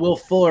and let Will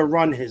Fuller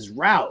run his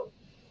route?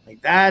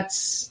 Like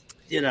that's,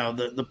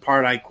 the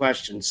part I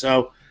question.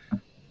 So,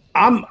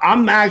 I'm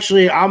out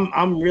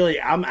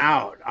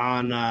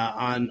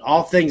on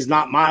all things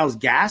not Myles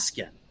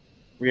Gaskin,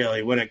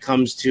 really, when it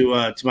comes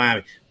to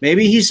Miami.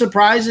 Maybe he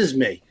surprises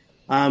me,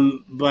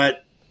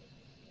 but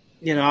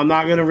I'm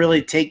not going to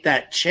really take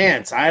that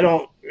chance.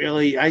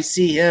 I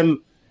see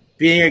him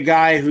being a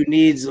guy who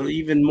needs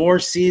even more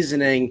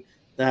seasoning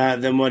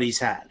than what he's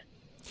had.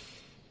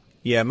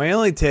 Yeah, my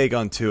only take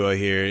on Tua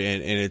here,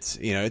 and it's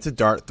it's a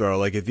dart throw.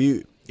 Like if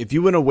you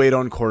want to wait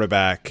on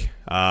quarterback.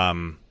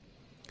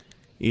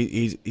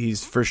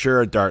 He's for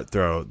sure a dart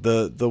throw.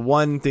 The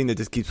one thing that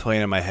just keeps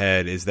playing in my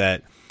head is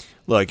that,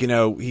 look,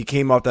 he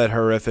came off that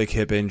horrific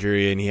hip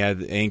injury and he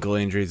had ankle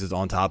injuries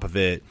on top of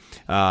it.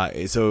 And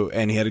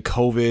he had a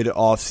COVID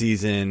off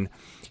season.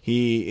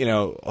 He,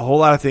 a whole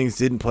lot of things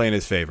didn't play in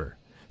his favor.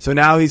 So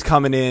now he's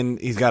coming in.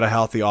 He's got a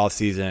healthy off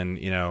season.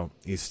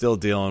 He's still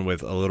dealing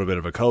with a little bit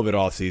of a COVID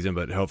off season,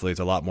 but hopefully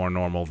it's a lot more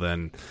normal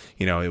than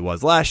it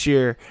was last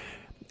year.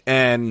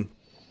 And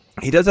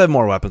he does have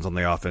more weapons on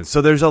the offense.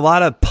 So there's a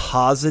lot of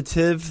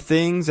positive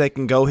things that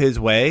can go his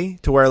way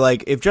to where,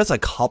 like, if just a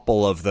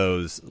couple of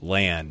those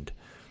land,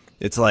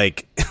 it's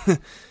like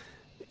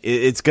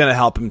it's going to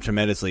help him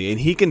tremendously. And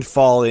he can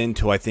fall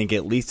into, I think,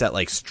 at least that,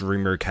 like,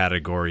 streamer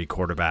category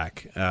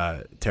quarterback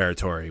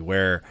territory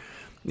where,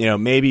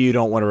 maybe you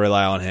don't want to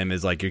rely on him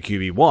as like your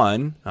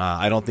QB1.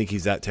 I don't think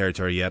he's that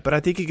territory yet, but I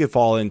think he could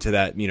fall into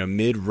that,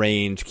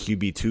 mid-range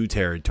QB2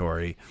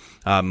 territory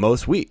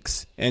most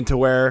weeks, and to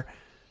where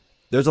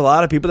there's a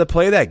lot of people that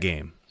play that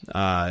game.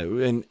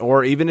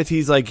 Or even if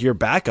he's like your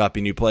backup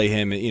and you play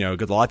him,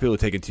 because a lot of people are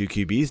taking 2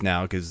 QBs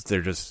now because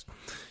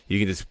you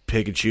can just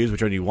pick and choose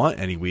which one you want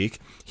any week.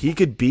 He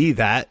could be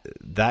that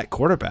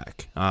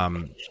quarterback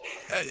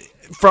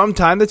from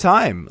time to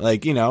time.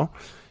 Like,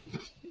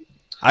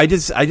 I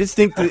just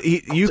think that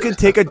you could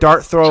take a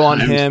dart throw on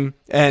him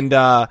and,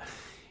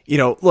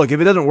 look, if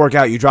it doesn't work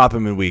out, you drop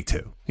him in week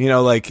 2.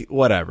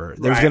 Whatever.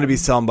 There's going to be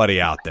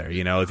somebody out there.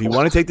 If you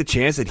want to take the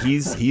chance that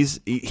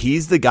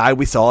he's the guy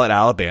we saw at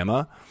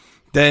Alabama,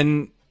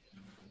 then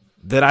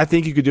I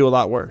think you could do a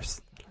lot worse.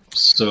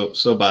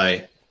 So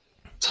by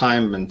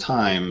time and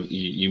time,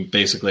 you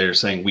basically are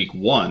saying week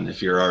 1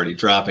 if you're already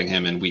dropping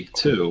him in week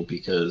 2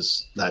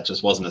 because that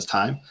just wasn't his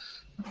time.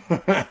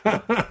 I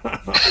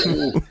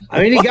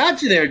mean, he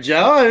got you there,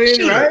 Joe. I mean,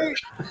 sure.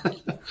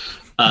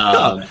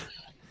 Right?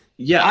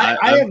 Yeah,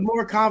 I have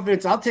more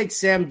confidence. I'll take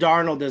Sam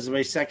Darnold as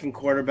my second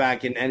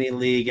quarterback in any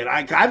league, and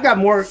I've got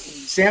more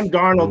Sam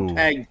Darnold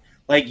pegged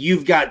like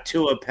you've got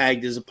Tua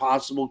pegged as a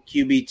possible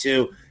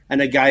QB2 and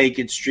a guy you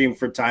could stream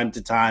from time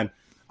to time.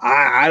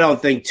 I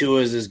don't think Tua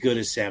is as good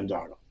as Sam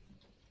Darnold.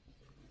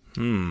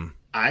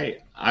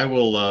 I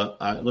will.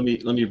 Let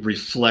me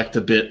reflect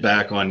a bit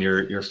back on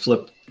your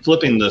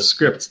flipping the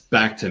script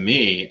back to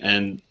me,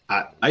 and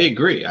I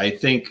agree. I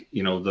think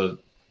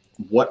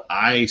what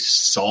I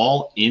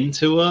saw in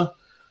Tua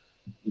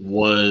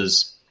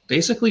was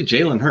basically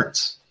Jalen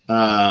Hurts.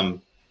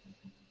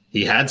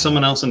 He had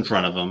someone else in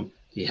front of him.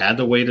 He had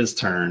to wait his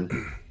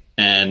turn.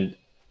 And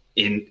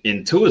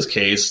in Tua's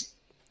case,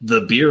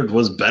 the beard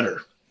was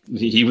better.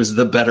 He was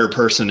the better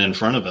person in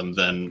front of him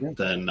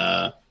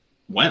than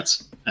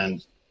Wentz.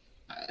 And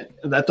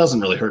that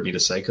doesn't really hurt me to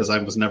say because I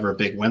was never a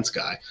big Wentz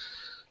guy.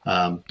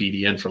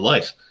 BDN for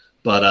life.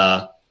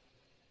 But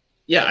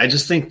yeah, I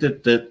just think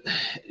that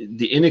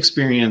the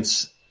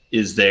inexperience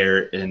is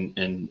there,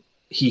 and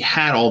he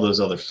had all those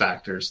other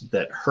factors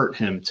that hurt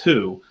him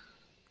too.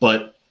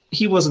 But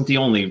he wasn't the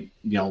only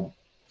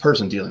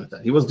person dealing with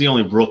that. He wasn't the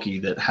only rookie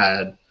that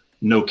had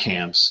no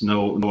camps,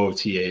 no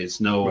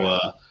OTAs,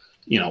 no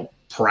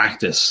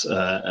practice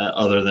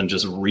other than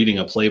just reading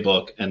a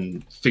playbook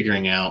and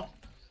figuring out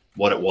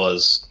what it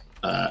was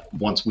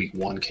once week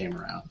 1 came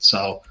around.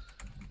 So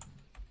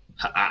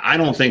I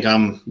don't think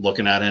I'm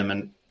looking at him,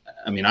 and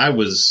I mean, I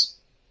was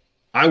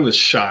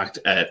shocked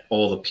at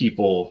all the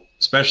people,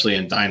 especially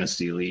in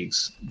dynasty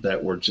leagues,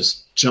 that were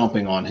just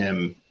jumping on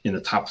him in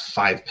the top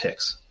 5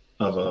 picks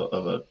of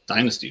a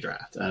dynasty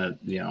draft, and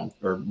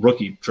or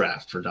rookie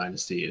draft for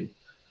dynasty. And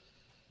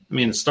I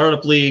mean,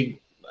 startup league,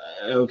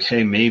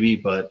 okay, maybe,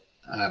 but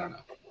I don't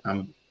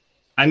know.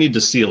 I need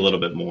to see a little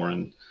bit more,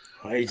 and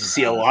I need to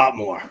see a lot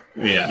more.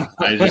 Yeah,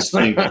 I just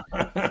think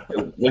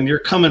when you're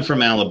coming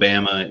from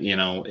Alabama,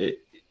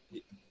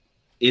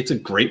 it's a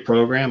great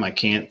program. I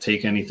can't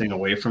take anything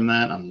away from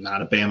that. I'm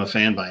not a Bama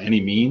fan by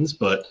any means,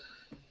 but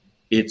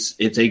it's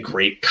a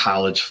great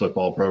college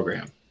football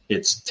program.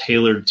 It's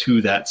tailored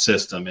to that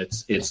system.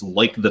 It's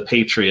like the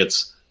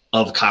Patriots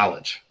of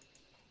college.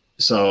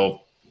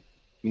 So,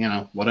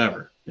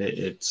 whatever.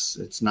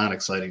 It's not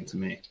exciting to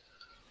me.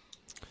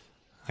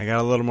 I got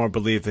a little more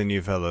belief than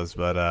you fellas,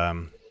 but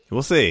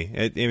we'll see.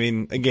 I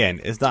mean,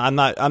 again, it's not.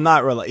 I'm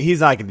not really.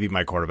 He's not going to be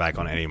my quarterback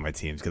on any of my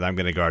teams because I'm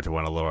going to guard to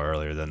one a little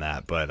earlier than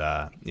that. But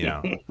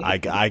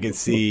I can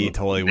see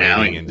totally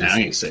waiting and now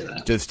you say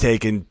that. just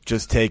taking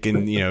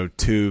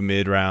 2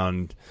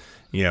 mid-round,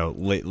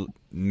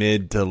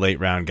 mid to late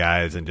round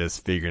guys and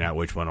just figuring out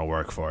which one will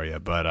work for you.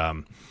 But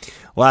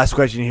last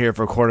question here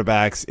for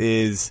quarterbacks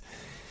is,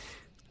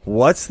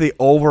 what's the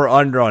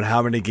over/under on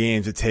how many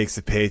games it takes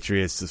the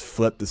Patriots to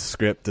flip the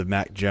script of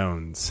Mac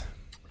Jones?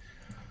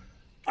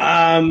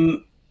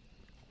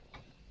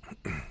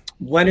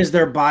 When is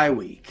their bye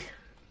week?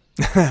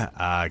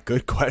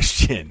 Good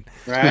question.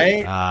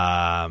 Right?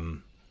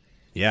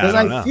 Yeah, because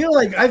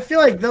I feel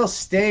like they'll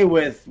stay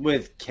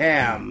with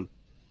Cam,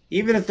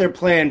 even if they're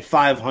playing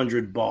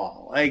 500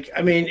 ball. Like,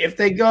 I mean, if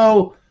they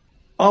go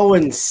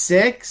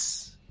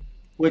 0-6,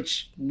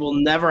 which will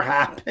never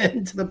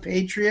happen to the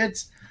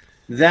Patriots,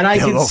 then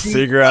they'll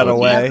figure out a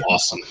way.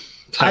 Awesome.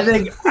 I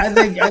think.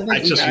 I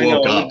just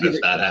woke up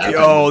if that happened.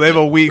 Yo, they have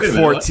a week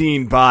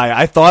 14 bye.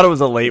 I thought it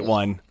was a late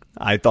one.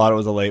 All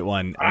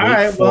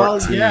right, 14,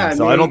 well, yeah.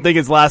 I don't think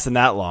it's lasting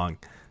that long.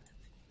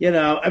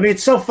 I mean,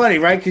 it's so funny,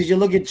 right? Because you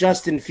look at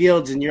Justin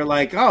Fields and you're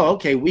like, oh,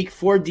 okay, week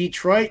 4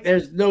 Detroit.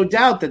 There's no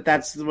doubt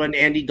that's when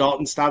Andy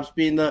Dalton stops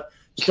being the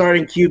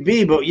starting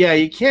QB. But yeah,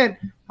 you can't.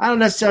 I don't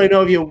necessarily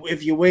know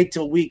if you wait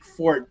till week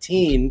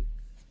 14.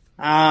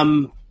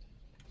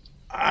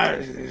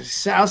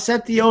 I'll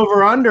set the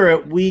over/under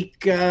at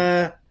week.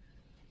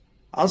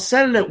 I'll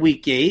set it at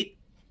week 8.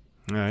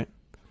 All right.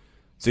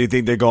 So you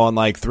think they're going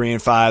like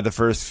 3-5 the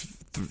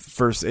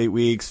first 8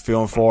 weeks,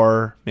 feeling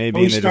 4 maybe?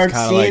 We and start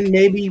seeing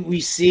maybe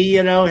we see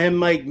him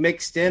like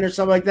mixed in or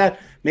something like that.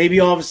 Maybe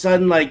all of a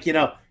sudden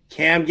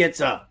Cam gets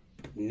a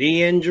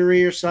knee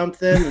injury or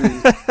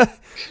something,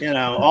 and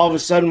all of a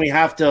sudden we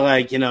have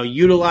to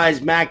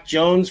utilize Mac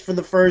Jones for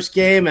the first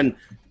game, and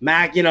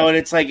Mac, and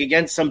it's like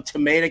against some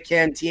tomato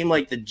can team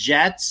like the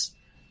Jets,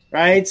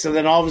 right? So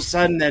then all of a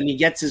sudden, then he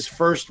gets his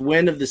first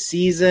win of the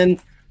season,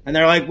 and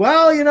they're like,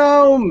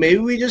 well, maybe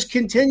we just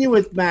continue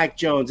with Mac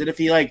Jones, and if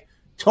he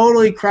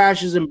totally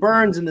crashes and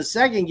burns in the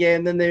second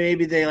game, then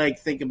maybe they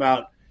think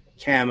about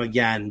Cam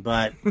again.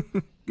 But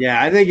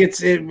yeah, I think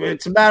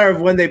it's a matter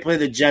of when they play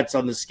the Jets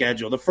on the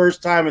schedule. The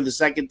first time or the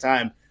second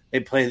time they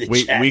play the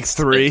Jets. Week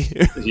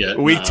 3,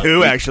 week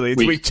 2 actually.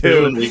 It's week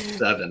 2 and week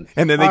 7,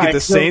 and then they get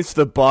the Saints,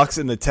 the Bucks,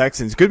 and the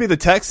Texans. Could be the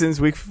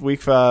Texans week.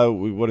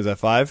 What is that?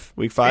 5?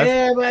 Week 5.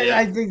 Yeah, but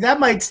I think that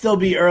might still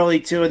be early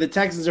too. And the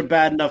Texans are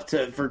bad enough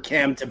for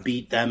Cam to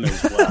beat them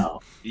as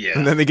well. Yeah,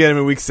 and then they get him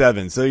in week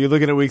 7. So you're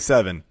looking at week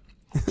 7.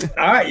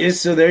 All right, yeah,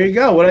 so there you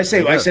go. What I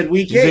say? I said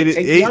week 8.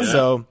 Take the under.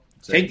 So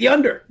take the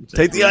under.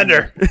 Take the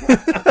under.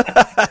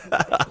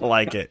 I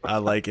like it.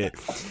 All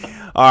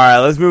right,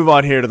 let's move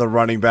on here to the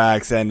running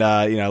backs, and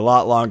a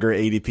lot longer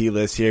ADP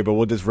list here, but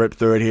we'll just rip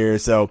through it here.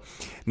 So,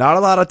 not a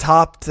lot of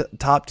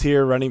top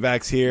tier running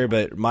backs here,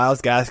 but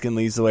Myles Gaskin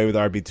leads the way with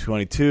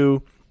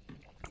RB22.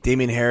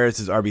 Damian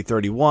Harris is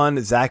RB31.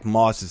 Zach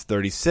Moss is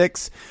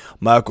 36.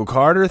 Michael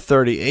Carter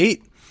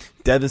 38.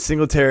 Devin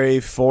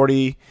Singletary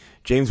 40.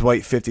 James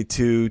White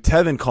 52,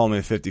 Tevin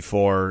Coleman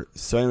 54,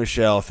 Sony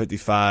Michel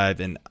 55,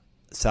 and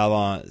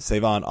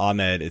Savon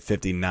Ahmed at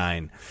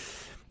 59.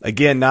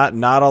 Again, not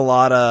a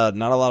lot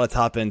of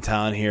top end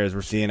talent here as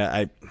we're seeing.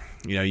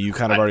 You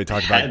kind of already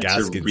talked about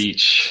Gaskins. To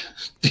reach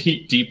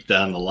deep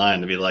down the line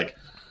to be like,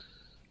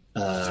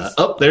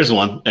 there's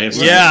one.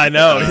 Yeah, I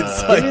know.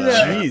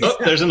 It's geez.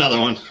 There's another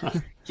one.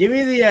 Give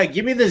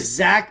me the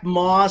Zach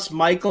Moss,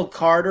 Michael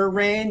Carter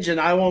range, and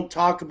I won't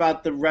talk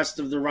about the rest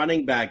of the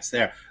running backs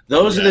there.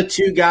 Those are the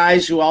two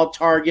guys who I'll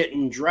target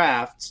in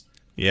drafts.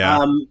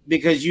 Yeah.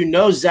 Because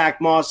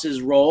Zach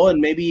Moss's role, and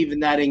maybe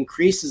even that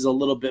increases a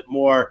little bit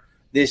more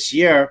this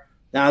year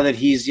now that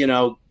he's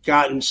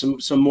gotten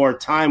some more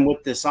time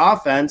with this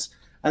offense.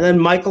 And then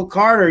Michael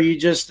Carter, we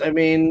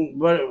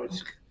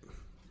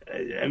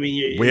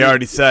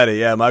already said it.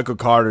 Yeah, Michael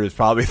Carter is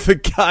probably the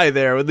guy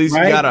there. At least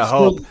you gotta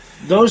hope.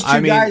 Those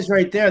two guys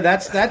right there.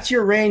 That's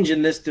your range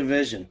in this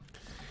division.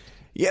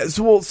 Yeah.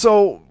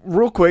 So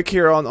real quick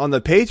here on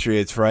the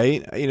Patriots,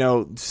 right?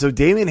 So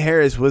Damian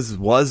Harris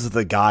was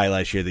the guy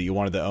last year that you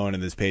wanted to own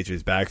in this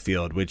Patriots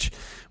backfield, which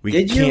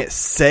we can't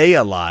say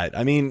a lot.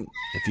 I mean,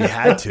 if you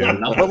had to,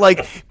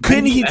 but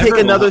couldn't he take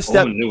another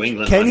step?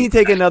 Can he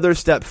take another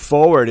step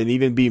forward and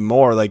even be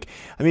more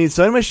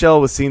Sony Michel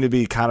was seen to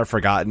be kind of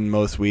forgotten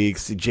most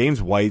weeks.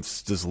 James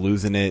White's just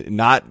losing it,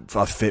 not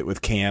a fit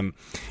with Cam.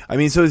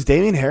 So is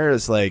Damian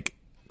Harris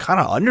kind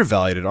of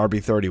undervalued at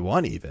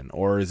RB31 even,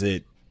 or is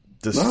it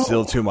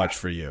still too much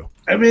for you?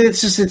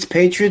 It's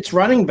Patriots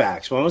running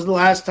backs. When was the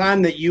last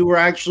time that you were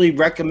actually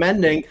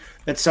recommending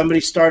that somebody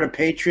start a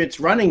Patriots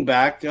running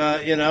back,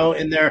 in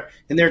their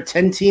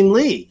 10-team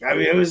league?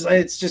 It's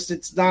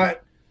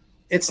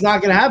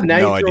not going to happen.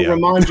 Now you throw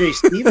Ramondre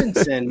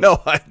Stevenson.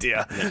 No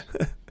idea.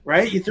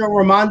 Right? You throw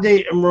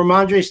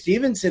Ramondre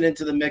Stevenson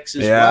into the mix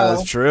as well. Yeah,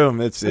 that's true.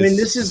 This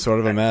is sort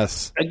of a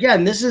mess.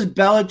 Again, this is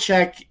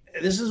Belichick.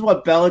 This is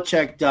what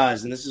Belichick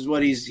does, and this is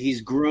what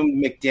he's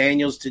groomed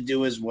McDaniels to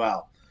do as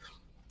well.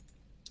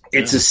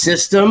 It's a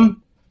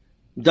system.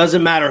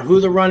 Doesn't matter who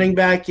the running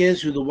back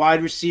is, who the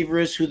wide receiver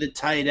is, who the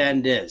tight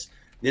end is.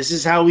 This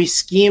is how we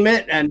scheme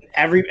it, and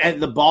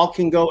the ball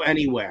can go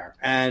anywhere.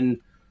 And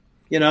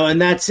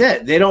and that's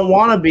it. They don't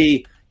want to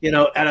be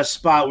at a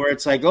spot where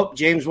it's like,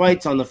 James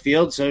White's on the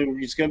field, so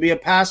it's going to be a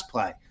pass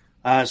play.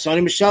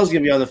 Sony Michel's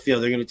going to be on the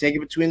field. They're going to take it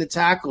between the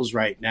tackles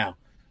right now.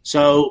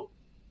 So.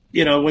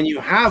 When you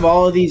have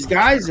all of these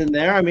guys in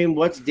there,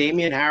 what's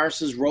Damian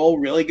Harris's role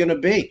really going to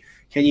be?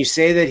 Can you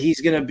say that he's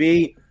going to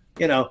be,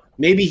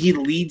 maybe he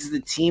leads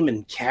the team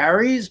in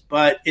carries,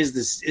 but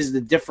is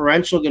the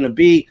differential going to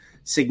be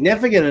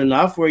significant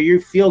enough where you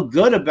feel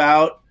good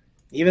about,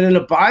 even in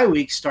a bye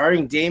week,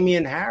 starting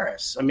Damian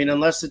Harris?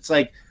 Unless it's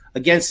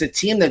against a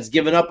team that's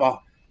given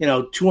up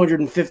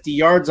 250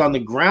 yards on the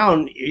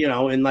ground,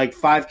 in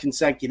 5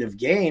 consecutive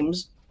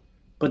games.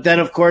 But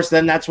then, of course,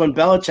 that's when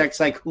Belichick's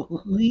like,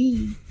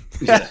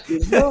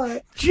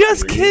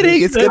 just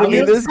kidding. It's going to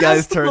be this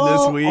guy's turn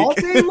this week. All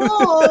day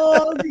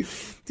long.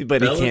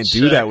 But he can't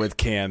do that with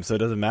Cam, so it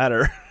doesn't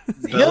matter.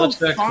 He'll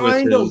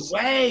find a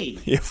way.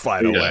 He'll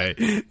find a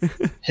way.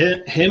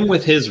 Him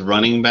with his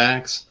running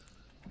backs,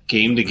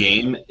 game to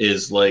game,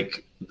 is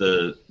like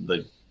the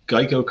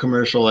Geico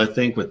commercial, I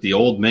think, with the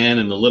old man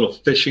and the little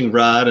fishing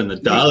rod and the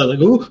dollar. Like,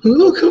 ooh,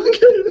 come and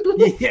get it.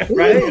 Yeah,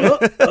 right.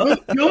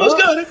 You almost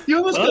got it. You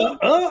almost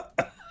got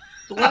it.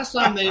 The last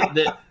time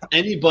that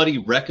anybody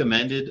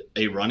recommended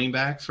a running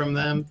back from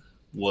them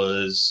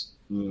was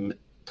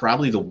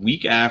probably the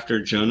week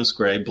after Jonas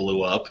Gray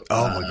blew up.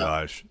 Oh, my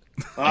gosh.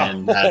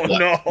 and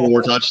had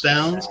 4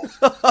 touchdowns.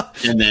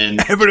 And then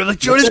everybody was like,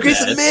 Jonas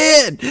Grayson,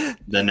 man.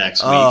 The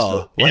next week,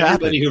 so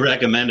everybody who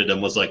recommended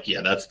him was like,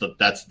 "Yeah, that's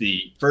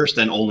the first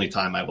and only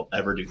time I will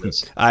ever do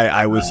this."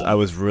 I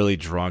was really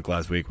drunk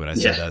last week when I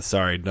said that.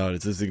 Sorry, no,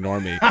 just ignore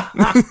me.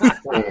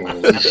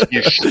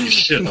 You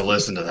shouldn't have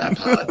listened to that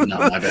pod. No,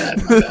 my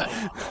bad.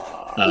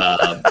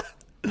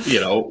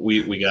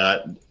 We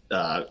got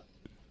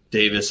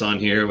Davis on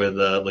here with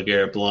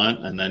LeGarrette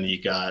Blount, and then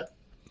you got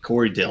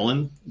Corey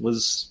Dillon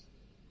was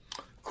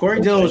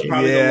probably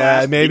the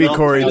last. Maybe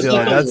Corey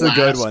Dillon. That's a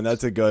good one.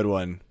 That's a good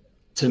one.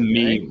 To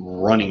me,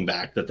 running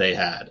back that they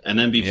had. And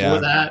then before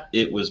that,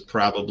 it was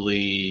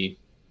probably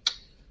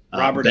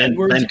Robert Ben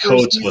Edwards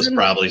Coates was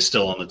probably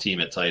still on the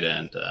team at tight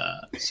end.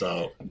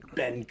 So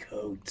Ben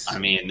Coates. I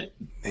mean,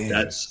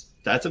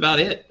 that's about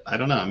it. I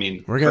don't know. I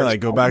mean, we're gonna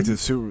go back to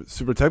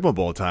Super Tecmo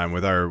Bowl time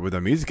with our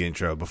music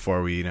intro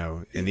before we,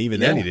 and even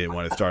then he didn't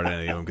want to start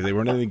any of them because they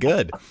weren't any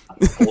good.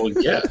 Well,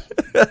 yeah,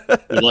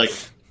 you're like,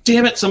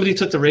 damn it, somebody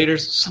took the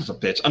Raiders. Son of a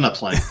bitch, I'm not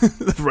playing.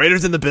 The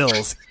Raiders and the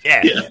Bills.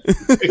 Yeah. Exactly.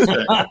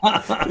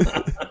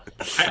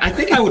 I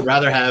think I would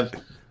rather have,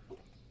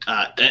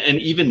 and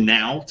even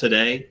now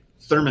today,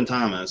 Thurman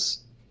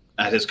Thomas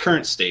at his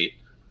current state,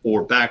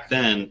 or back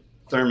then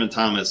Thurman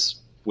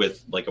Thomas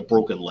with like a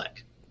broken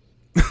leg.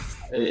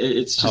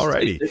 It's just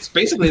it's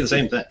basically the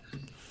same thing.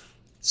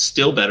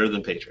 Still better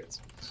than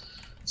Patriots.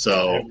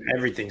 So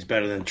everything's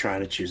better than trying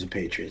to choose a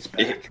Patriots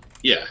back.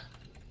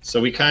 So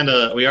we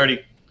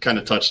already kind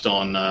of touched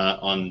on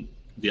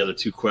the other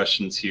 2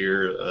 questions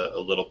here a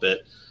little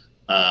bit.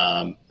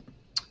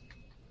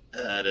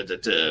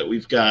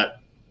 We've got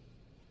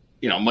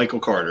Michael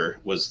Carter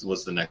was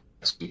the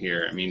next one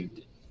here. I mean,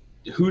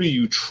 who do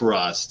you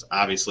trust?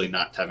 Obviously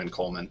not Tevin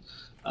Coleman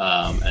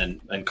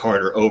and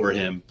Carter over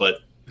him, but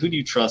who do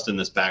you trust in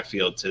this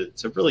backfield to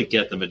really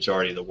get the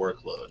majority of the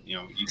workload? You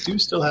do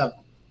still have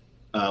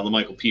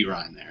LaMichael P.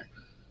 Ryan there,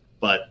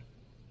 but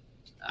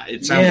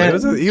it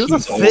sounds like he was a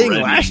thing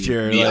last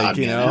year.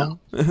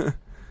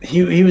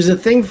 He was a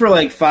thing for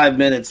like 5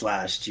 minutes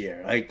last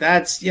year. Like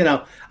that's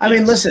I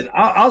mean, listen,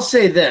 I'll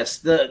say this: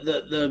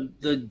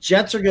 the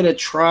Jets are going to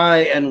try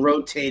and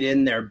rotate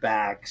in their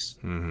backs.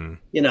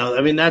 Mm-hmm.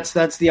 I mean that's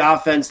the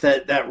offense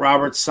that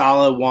Robert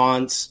Saleh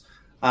wants.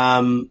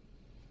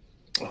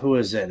 Who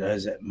is it?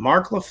 Is it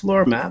Mark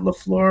LaFleur? Matt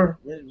LaFleur?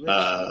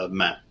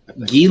 Matt.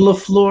 Guy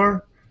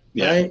LaFleur?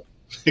 Yeah, right?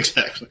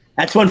 Exactly.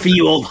 That's one for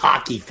you old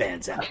hockey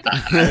fans out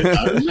there.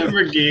 I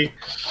remember Guy.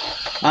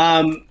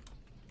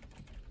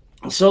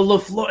 So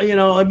LaFleur,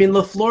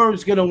 LaFleur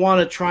is going to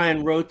want to try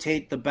and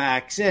rotate the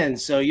backs in.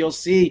 So you'll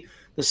see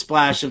the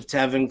splash of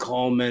Tevin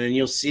Coleman, and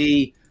you'll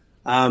see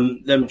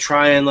them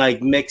try and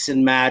like mix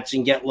and match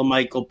and get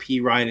LaMichael P.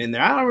 Ryan in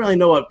there. I don't really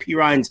know what P.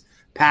 Ryan's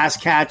pass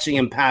catching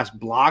and pass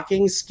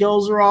blocking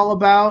skills are all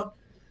about.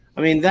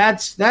 I mean,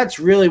 that's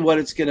really what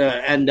it's going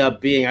to end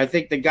up being. I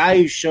think the guy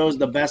who shows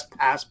the best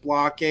pass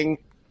blocking,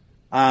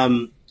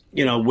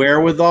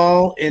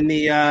 wherewithal in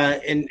the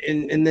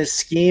in this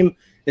scheme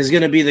is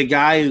going to be the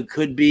guy who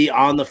could be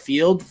on the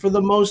field for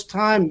the most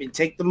time,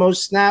 take the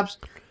most snaps.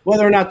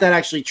 Whether or not that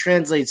actually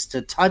translates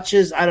to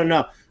touches, I don't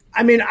know.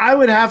 I mean, I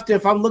would have to,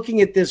 if I'm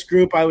looking at this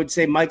group, I would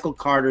say Michael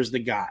Carter's the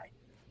guy.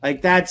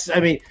 Like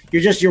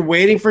you're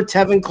waiting for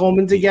Tevin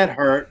Coleman to get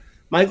hurt.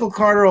 Michael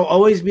Carter will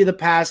always be the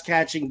pass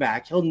catching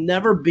back. He'll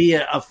never be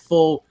a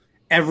full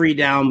every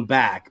down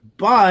back.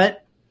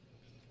 But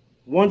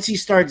once he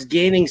starts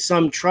gaining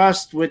some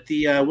trust with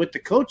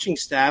the coaching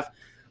staff,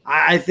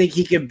 I think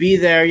he could be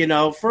there,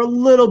 for a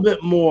little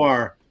bit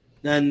more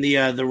than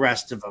the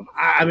rest of them.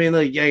 I mean,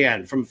 like,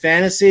 again, from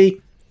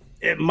fantasy,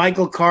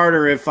 Michael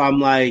Carter, if I'm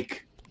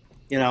like,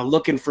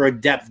 looking for a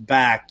depth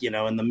back, in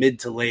the mid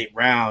to late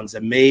rounds,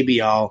 and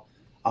maybe I'll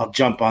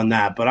jump on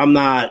that. But I'm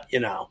not,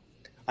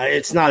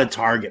 it's not a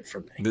target for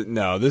me.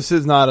 No, this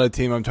is not a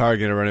team I'm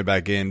targeting to run it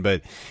back in.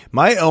 But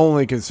my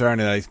only concern,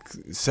 and I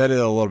said it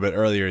a little bit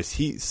earlier, is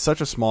he's such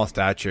a small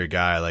stature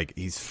guy. Like,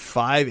 he's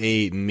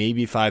 5'8",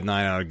 maybe 5'9"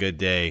 on a good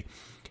day.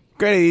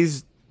 Granted,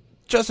 he's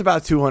just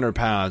about 200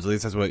 pounds. At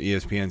least that's what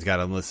ESPN's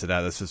got him listed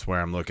at. That's just where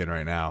I'm looking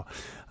right now.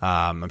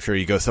 I'm sure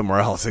you go somewhere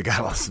else, it got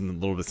a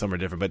little bit somewhere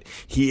different. But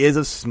he is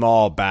a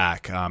small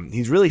back.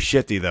 He's really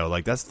shifty, though.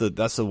 Like, that's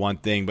the one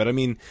thing. But, I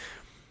mean,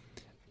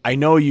 I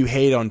know you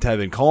hate on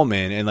Tevin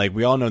Coleman, and like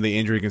we all know the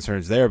injury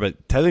concerns there,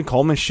 but Tevin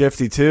Coleman's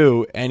shifty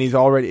too, and he's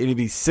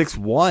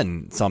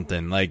 6'1"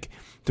 something. Like,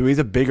 so he's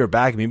a bigger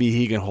back. Maybe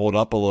he can hold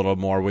up a little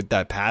more with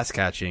that pass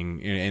catching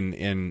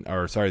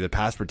the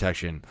pass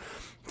protection.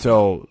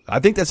 So I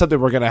think that's something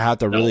we're gonna have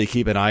to really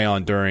keep an eye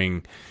on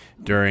during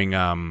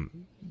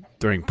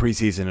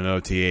preseason and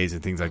OTAs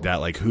and things like that,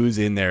 like who's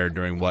in there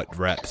during what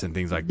reps and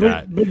things like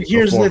that. But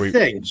here's the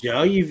thing,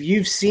 Joe.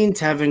 You've seen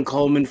Tevin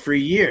Coleman for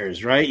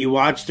years, right? You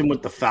watched him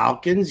with the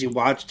Falcons. You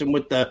watched him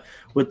with the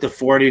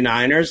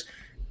 49ers.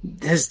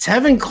 Has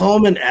Tevin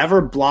Coleman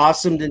ever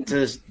blossomed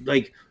into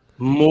like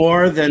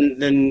more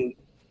than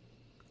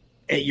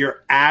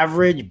your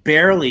average,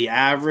 barely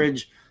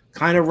average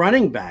kind of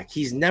running back?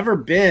 He's never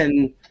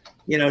been,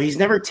 he's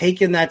never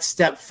taken that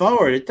step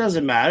forward. It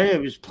doesn't matter. He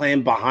was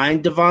playing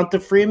behind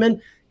Devonta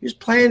Freeman. He was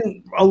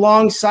playing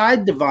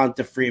alongside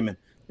Devonta Freeman.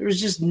 There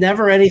was just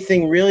never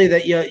anything really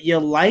that you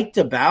liked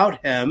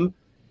about him.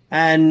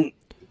 And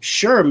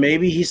sure,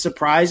 maybe he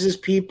surprises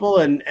people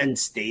and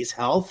stays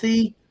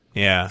healthy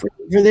for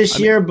this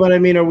year. But,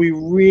 are we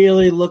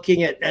really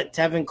looking at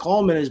Tevin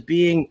Coleman as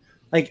being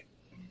like –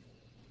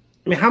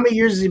 how many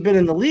years has he been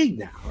in the league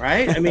now,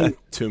 right?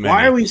 Too many.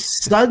 Why are we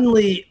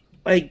suddenly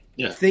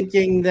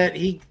thinking that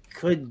he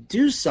could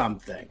do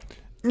something?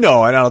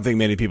 No, and I don't think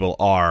many people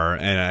are.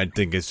 And I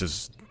think it's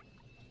just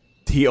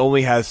he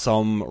only has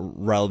some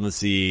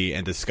relevancy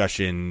and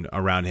discussion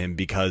around him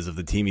because of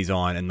the team he's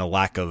on and the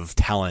lack of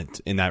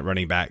talent in that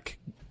running back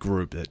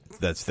group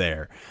that's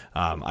there.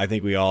 I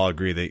think we all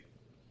agree that,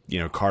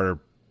 Carter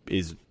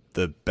is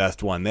the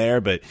best one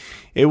there, but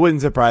it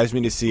wouldn't surprise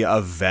me to see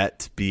a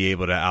vet be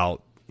able to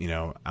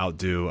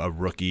outdo a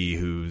rookie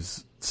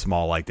who's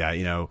small like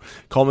that.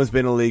 Coleman's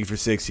been in the league for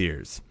 6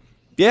 years.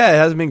 Yeah, it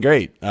hasn't been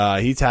great.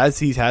 He's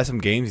had some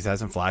games. He's had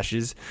some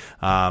flashes.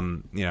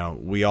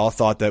 We all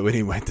thought that when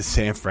he went to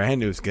San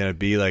Fran, it was going to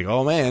be like,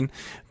 oh man,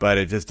 but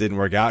it just didn't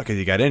work out because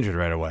he got injured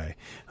right away.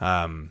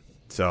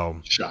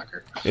 So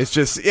shocker. It's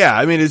just,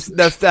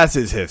 that's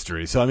his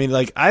history. So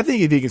I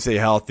think if he can stay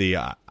healthy,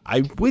 I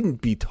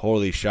wouldn't be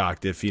totally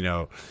shocked if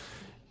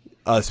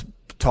us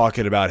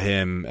talking about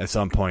him at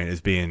some point as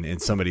being in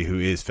somebody who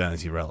is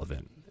fantasy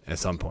relevant at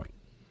some point.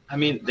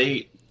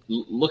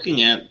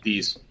 Looking at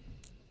these.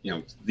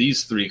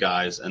 These three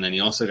guys, and then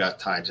you also got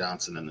Ty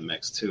Johnson in the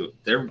mix too.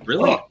 They're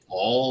really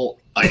all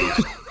I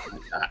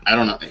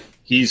don't know.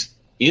 He's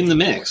in the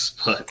mix,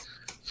 but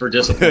for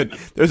disappointment.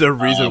 There's a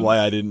reason why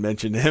I didn't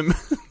mention him.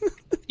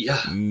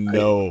 Yeah.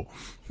 No.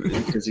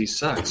 Because he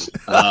sucks.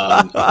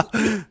 But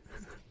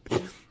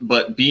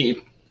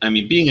being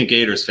a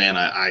Gators fan,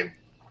 I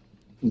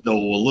know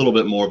a little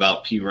bit more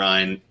about P.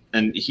 Ryan,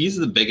 and he's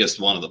the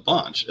biggest one of the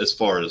bunch as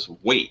far as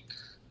weight.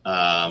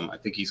 I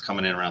think he's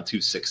coming in around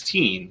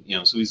 216,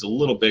 so he's a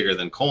little bigger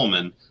than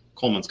Coleman.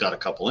 Coleman's got a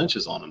couple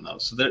inches on him though.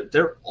 So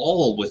they're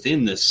all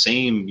within this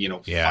same,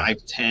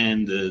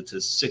 5'10" to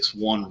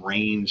 6'1"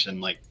 range and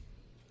like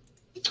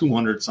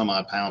 200 some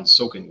odd pounds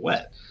soaking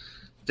wet.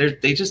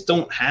 They just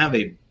don't have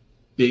a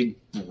big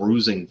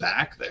bruising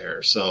back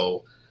there.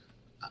 So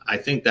I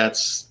think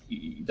that's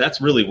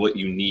really what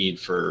you need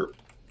for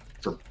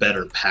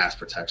better pass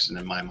protection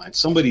in my mind.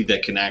 Somebody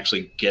that can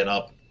actually get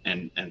up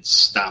and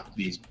stop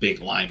these big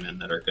linemen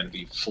that are going to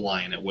be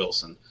flying at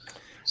Wilson.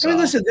 So,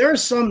 listen, there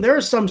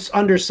are some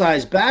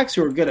undersized backs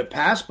who are good at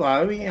pass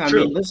block.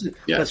 Listen,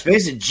 let's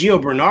face it, Gio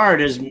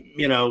Bernard has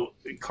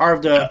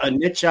carved a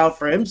niche out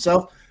for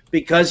himself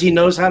because he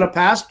knows how to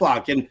pass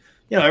block. And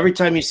every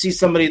time you see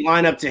somebody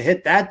line up to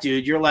hit that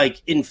dude, you're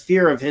like in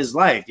fear of his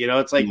life.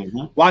 It's like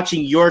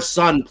watching your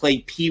son play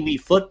peewee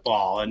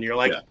football, and you're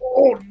like,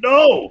 oh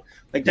no,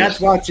 that's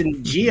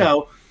watching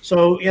Gio.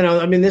 So,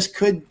 this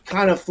could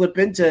kind of flip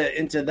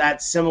into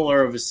that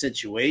similar of a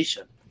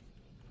situation.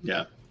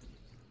 Yeah.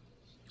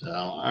 So,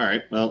 all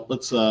right. Well,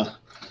 let's. I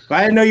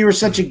didn't know you were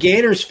such a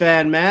Gators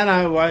fan, man.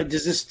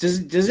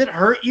 Does it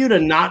hurt you to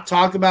not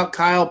talk about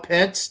Kyle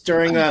Pitts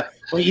during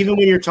even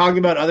when you're talking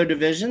about other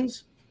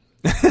divisions?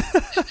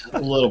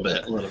 A little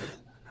bit.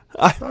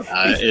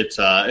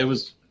 I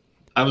was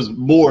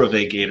more of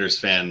a Gators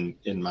fan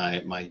in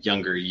my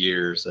younger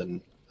years,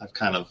 and I've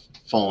kind of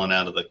fallen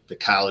out of the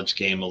college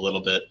game a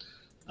little bit.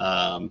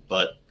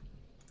 But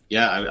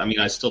yeah,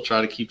 I still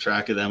try to keep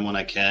track of them when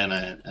I can.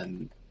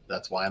 And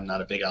that's why I'm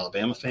not a big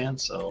Alabama fan.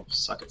 So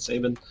suck it,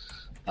 Saban.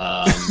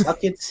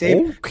 Suck it,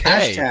 Saban.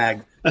 Okay.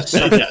 Hashtag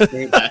suck it,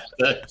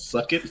 Saban.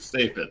 Suck it,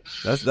 Saban.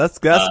 That's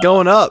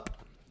going up.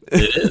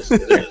 It is.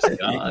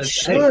 It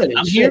should.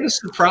 I'm here to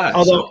surprise.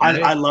 Although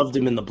I loved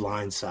him in The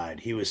Blind Side.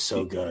 He was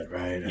so good,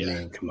 right? I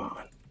mean, come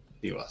on.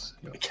 He was.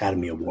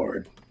 Academy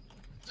Award.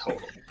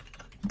 Totally.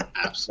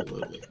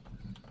 Absolutely.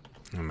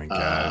 Oh my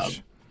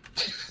gosh.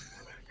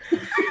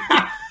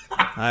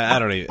 I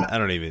don't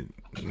even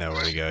know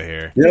where to go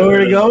here. You know where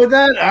to go with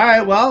that? All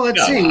right. Well,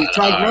 let's see. We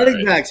talk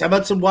running backs. How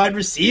about some wide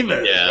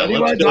receivers? Yeah,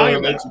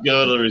 let's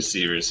go to the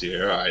receivers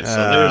here. All right.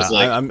 So there's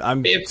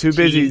I'm too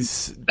busy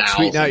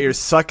tweeting out your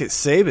suck at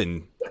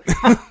Saban.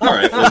 All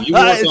right. Well, you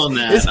work on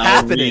that. It's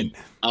happening.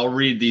 I'll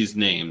read these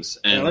names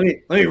and let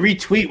me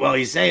retweet while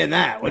he's saying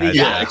that. What do you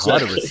got?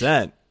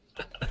 100%.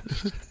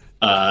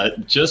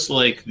 Just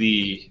like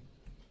the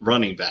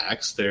running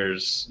backs,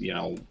 there's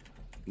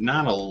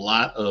not a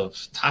lot of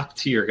top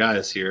tier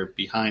guys here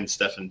behind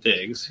Stefon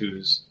Diggs,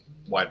 who's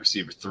wide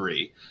receiver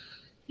 3.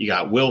 You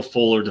got Will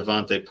Fuller,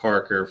 Devontae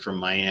Parker from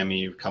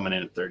Miami coming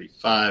in at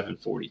 35 and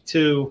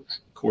 42.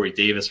 Corey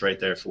Davis right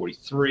there,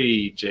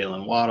 43.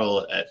 Jalen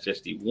Waddle at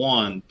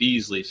 51.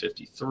 Beasley,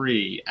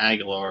 53.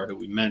 Aguilar, who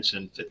we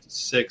mentioned,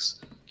 56.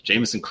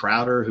 Jamison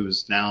Crowder,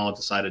 who's now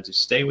decided to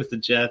stay with the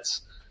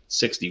Jets,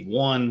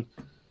 61.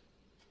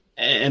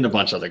 And a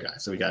bunch of other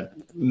guys. So we got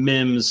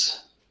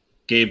Mims,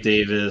 Gabe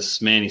Davis,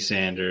 Manny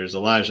Sanders,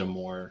 Elijah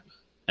Moore,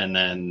 and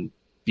then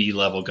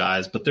B-level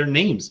guys. But their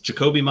names,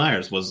 Jacoby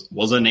Myers was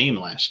a name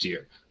last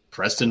year.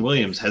 Preston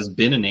Williams has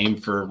been a name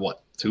for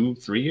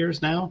 2-3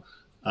 years now.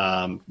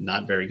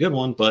 Not very good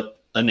one,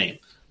 but a name.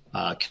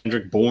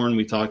 Kendrick Bourne,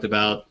 we talked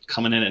about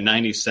coming in at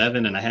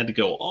 97, and I had to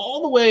go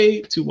all the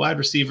way to wide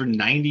receiver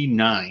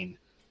 99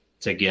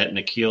 to get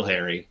N'Keal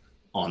Harry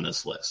on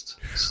this list.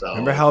 So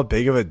remember how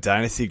big of a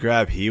dynasty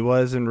grab he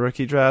was in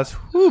rookie drafts?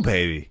 Whoo,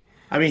 baby.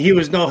 I mean, he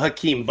was no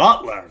Hakeem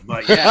Butler,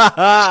 but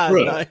yeah.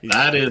 True. Nice.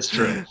 That is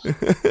true.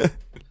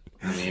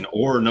 I mean,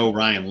 or no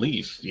Ryan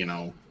Leaf,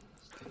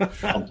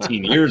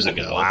 15 years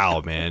ago.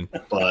 Wow, man.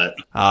 But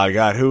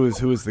God, who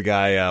was the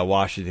guy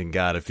Washington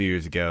got a few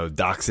years ago?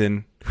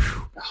 Doxson.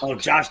 Oh,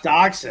 Josh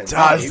Doxson.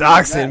 Josh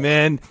Doxson,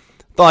 man.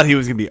 Thought he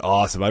was gonna be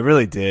awesome. I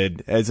really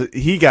did.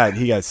 He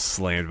got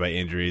slammed by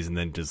injuries, and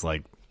then just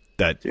like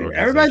that. Dude,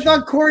 everybody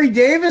thought Corey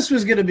Davis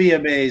was gonna be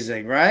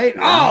amazing, right?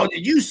 Yeah. Oh,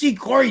 did you see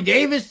Corey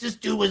Davis? This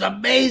dude was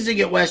amazing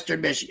at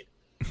Western Michigan.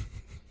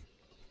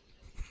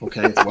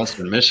 Okay, it's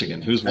Western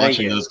Michigan. Who's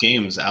watching those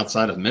games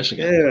outside of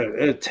Michigan?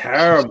 Dude, it's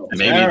terrible. And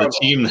maybe the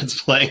team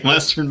that's playing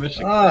Western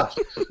Michigan.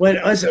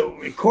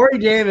 Listen, Corey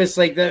Davis,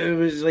 it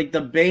was like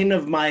the bane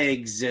of my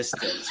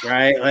existence,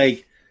 right?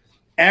 Like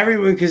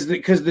everyone, because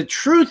the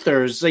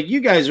truthers, like you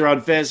guys are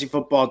on Fantasy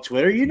Football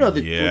Twitter,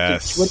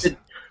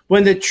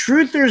 when the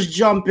truthers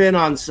jump in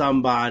on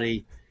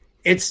somebody,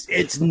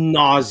 it's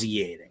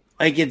nauseating.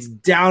 Like it's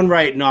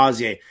downright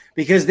nauseating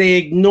because they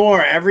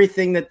ignore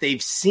everything that they've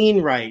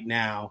seen right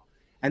now.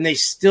 And they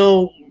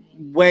still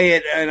weigh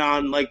it in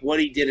on like what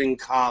he did in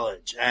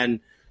college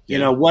and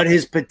what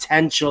his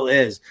potential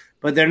is,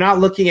 but they're not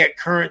looking at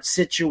current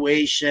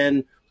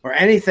situation or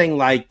anything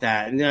like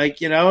that. And it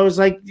was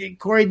like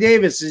Corey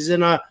Davis is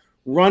in a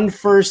run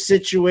first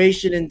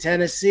situation in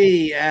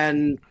Tennessee,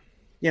 and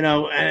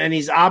and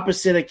he's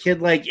opposite a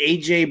kid like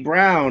AJ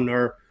Brown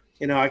or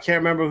I can't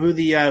remember who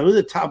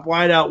the top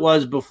wideout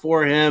was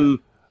before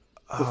him,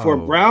 before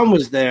Brown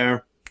was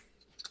there,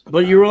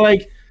 but you were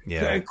like.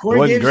 Yeah, Corey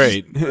wasn't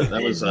Davis great.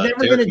 That was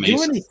never going to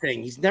do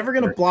anything. He's never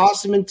going to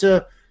blossom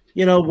into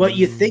what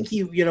you think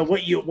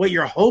what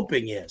you're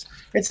hoping is.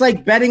 It's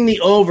like betting the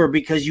over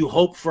because you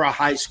hope for a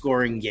high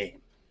scoring game,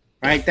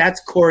 right?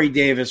 That's Corey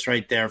Davis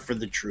right there for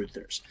the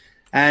truthers.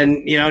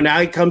 And now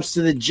he comes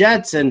to the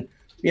Jets, and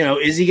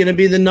is he going to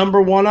be the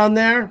number one on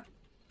there?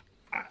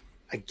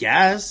 I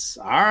guess.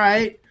 All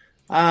right.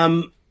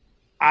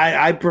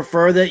 I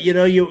prefer that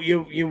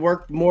you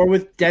work more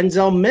with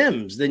Denzel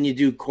Mims than you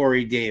do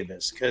Corey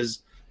Davis because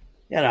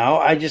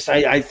I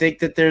think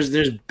that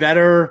there's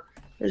better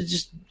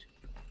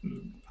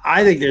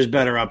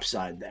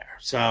upside there.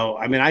 So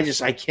I mean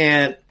I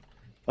can't.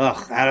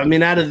 I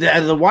mean out of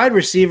the wide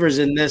receivers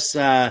in this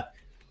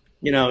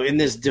in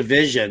this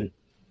division,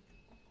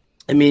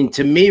 I mean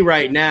to me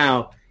right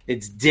now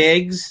it's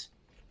Diggs,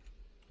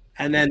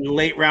 and then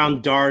late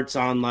round darts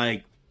on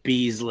like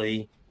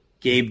Beasley,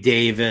 Gabe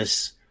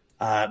Davis,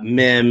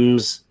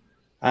 Mims,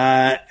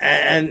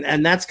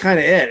 and that's kind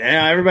of it.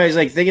 And everybody's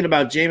like thinking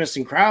about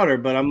Jamison Crowder,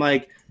 but I'm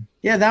like,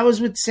 yeah, that was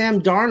with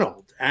Sam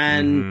Darnold,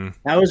 and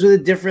that was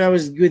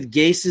with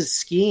Gase's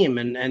scheme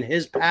and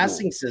his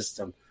passing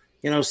system.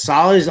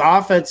 Saleh's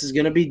offense is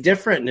going to be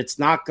different, and it's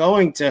not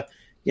going to,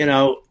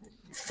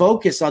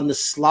 focus on the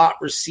slot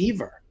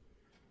receiver.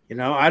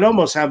 I'd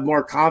almost have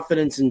more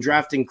confidence in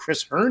drafting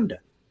Chris Herndon.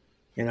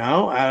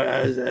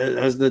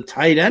 As the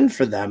tight end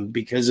for them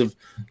because of,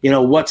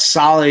 what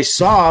Saleh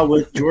saw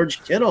with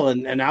George Kittle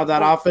and how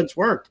that offense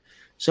worked.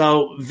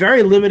 So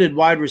very limited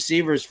wide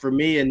receivers for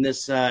me in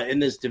this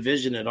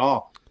division at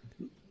all.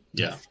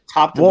 Yeah.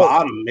 Top to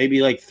bottom,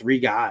 maybe like three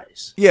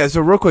guys. Yeah.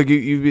 So real quick,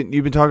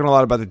 you've been talking a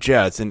lot about the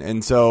Jets.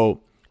 And so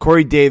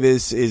Corey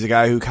Davis is a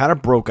guy who kind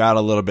of broke out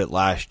a little bit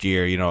last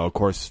year, of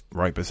course,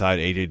 right beside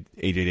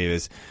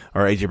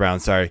AJ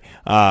Brown. Sorry.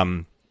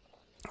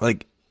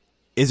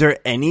 Is there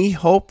any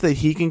hope that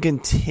he can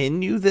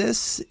continue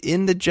this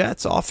in the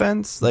Jets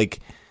offense?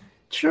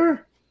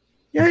 Sure.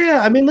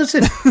 Yeah. I mean,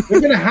 listen,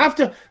 they're going to have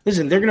to –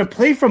 listen, they're going to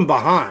play from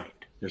behind.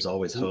 There's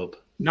always hope.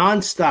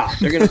 Nonstop.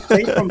 They're going to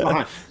play from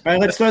behind. All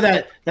right, let's throw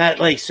that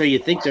so you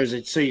think there's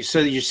a – so you're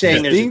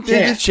saying there's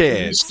a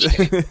chance.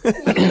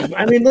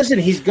 I mean, listen,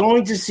 he's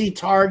going to see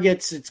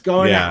targets. It's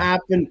going to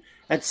happen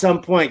at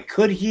some point.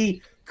 Could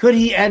he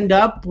end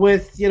up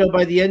with,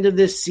 by the end of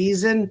this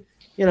season –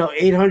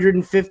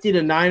 850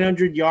 to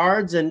 900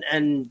 yards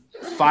and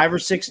 5 or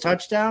 6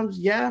 touchdowns?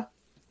 Yeah,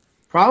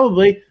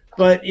 probably.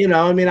 But,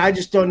 I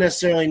just don't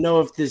necessarily know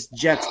if this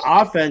Jets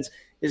offense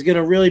is going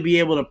to really be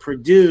able to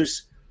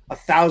produce a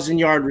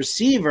 1,000-yard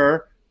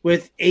receiver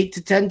with 8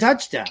 to 10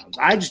 touchdowns.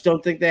 I just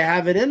don't think they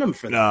have it in them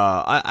for that.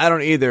 No, I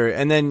don't either.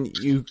 And then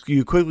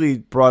you quickly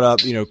brought up,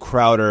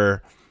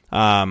 Crowder.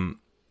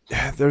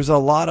 There's a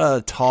lot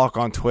of talk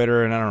on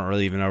Twitter, and I don't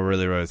really even know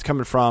really where it's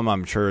coming from.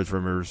 I'm sure it's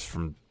rumors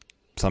from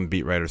some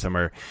beat writer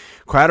somewhere.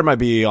 Crowder might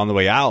be on the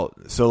way out.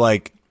 So,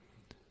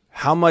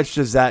 how much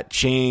does that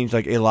change,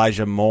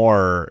 Elijah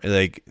Moore?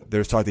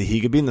 There's talk that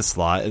he could be in the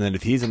slot, and then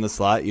if he's in the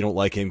slot, you don't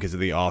like him because of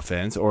the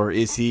offense, or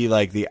is he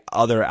the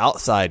other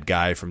outside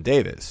guy from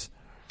Davis?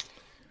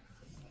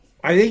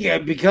 I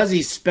think because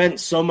he spent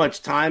so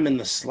much time in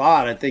the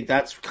slot, I think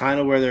that's kind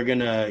of where they're going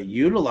to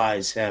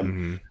utilize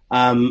him.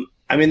 I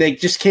mean, they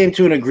just came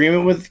to an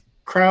agreement with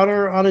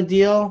Crowder on a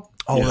deal.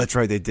 Oh, that's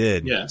right, they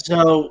did. Yeah.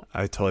 So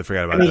I totally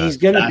forgot about that. He's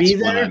going to be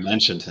there. When I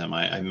mentioned him.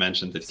 I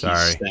mentioned that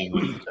he's staying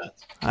with the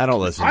Jets. I don't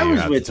listen to you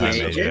half the time,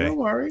 AJ. Don't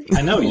worry.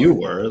 I know you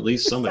were. At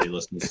least somebody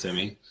listens to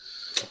me.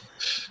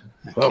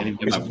 Well,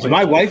 did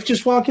my wife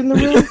just walk in the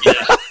room?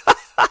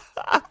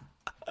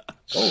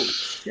 Oh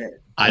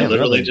shit! I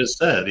literally just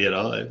said,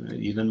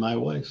 even my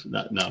wife.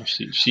 No,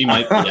 she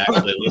might be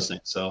actually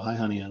listening. So, hi,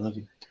 honey, I love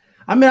you.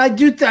 I mean, I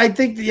do. I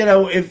think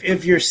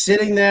if you're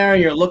sitting there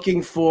and you're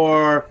looking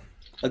for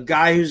a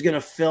guy who's going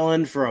to fill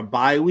in for a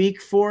bye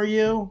week for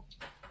you,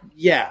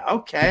 yeah,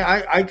 okay,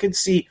 I could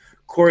see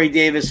Corey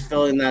Davis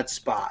filling that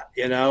spot.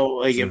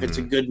 If it's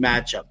a good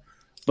matchup.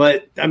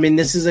 But I mean,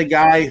 this is a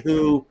guy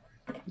who,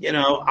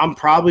 I'm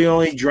probably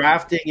only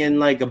drafting in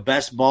like a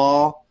best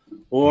ball,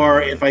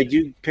 or if I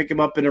do pick him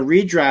up in a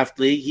redraft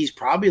league, he's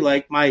probably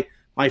like my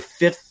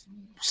fifth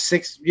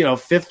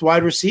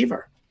wide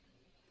receiver.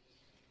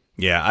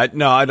 Yeah,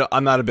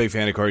 I'm not a big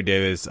fan of Corey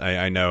Davis.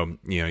 I know,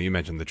 you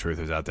mentioned the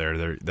truthers out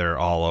there. They're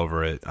all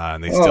over it,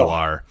 and they still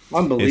are.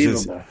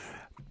 Unbelievable.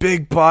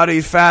 Big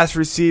body, fast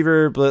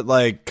receiver, but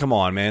like, come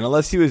on, man.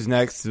 Unless he was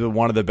next to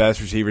one of the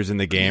best receivers in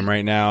the game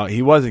right now,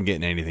 he wasn't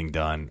getting anything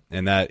done.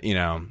 And that,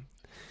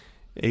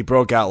 he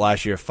broke out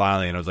last year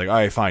finally, and I was like, all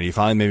right, fine. You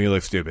finally made me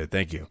look stupid.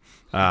 Thank you.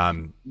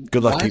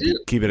 Good luck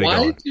keeping it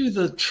going. Why do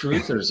the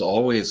truthers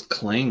always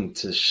cling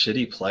to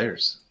shitty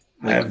players?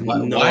 I have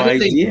no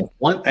idea.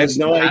 I have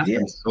no idea.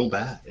 So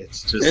bad.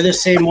 It's just they're the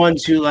same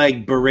ones who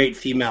like berate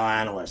female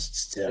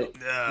analysts too.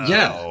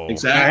 Yeah,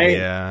 exactly. Right?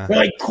 Yeah. They're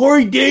like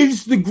Corey Davis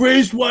is the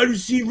greatest wide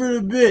receiver in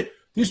a bit.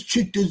 This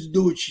chick doesn't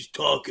know what she's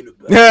talking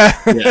about.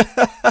 I'm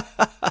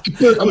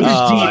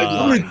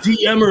gonna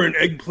DM her an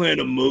eggplant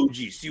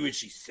emoji, see what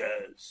she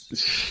says.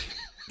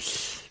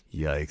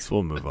 Yikes!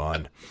 We'll move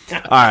on.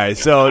 All right,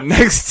 so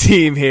next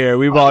team here,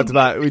 we talked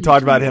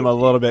about him a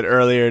little bit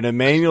earlier, and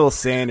Emmanuel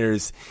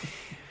Sanders.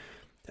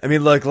 I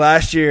mean, look,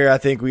 last year I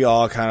think we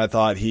all kind of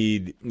thought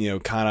he'd,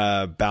 kind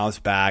of bounce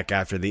back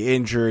after the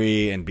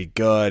injury and be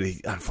good.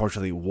 He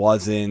unfortunately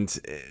wasn't.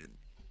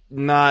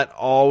 Not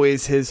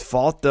always his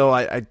fault, though.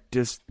 I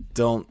just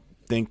don't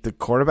think the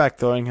quarterback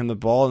throwing him the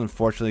ball.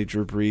 Unfortunately,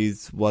 Drew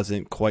Brees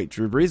wasn't quite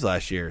Drew Brees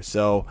last year.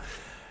 So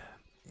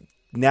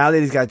now that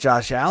he's got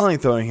Josh Allen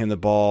throwing him the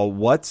ball,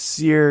 what's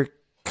your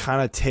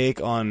kind of take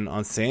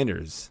on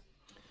Sanders?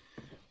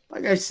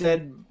 Like I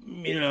said,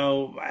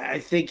 I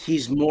think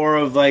he's more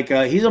of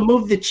he's a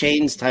move the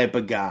chains type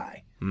of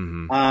guy.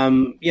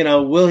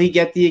 Mm-hmm. Will he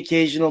get the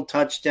occasional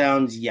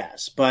touchdowns?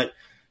 Yes. But,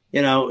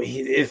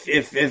 if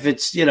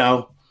it's,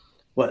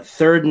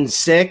 3rd and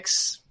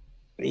 6,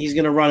 he's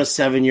going to run a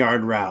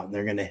 7-yard route and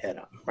they're going to hit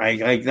him, right?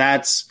 Like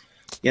that's,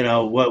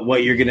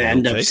 what you're going to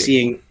end up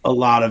seeing a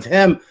lot of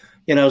him.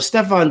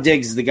 Stephon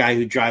Diggs is the guy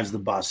who drives the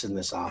bus in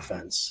this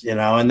offense,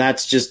 and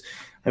that's just,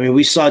 I mean,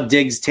 we saw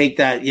Diggs take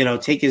that,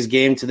 take his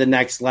game to the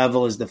next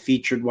level as the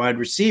featured wide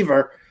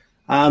receiver.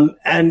 And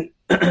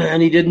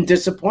he didn't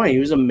disappoint. He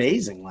was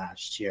amazing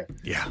last year.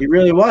 Yeah, he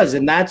really was.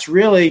 And that's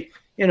really,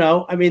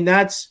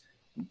 that's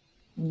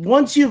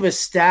once you've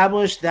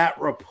established that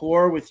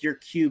rapport with your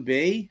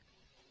QB,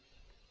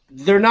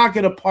 they're not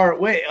going to part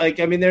ways.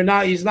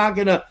 He's not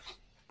going to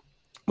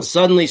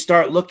suddenly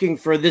start looking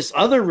for this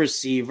other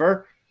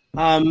receiver,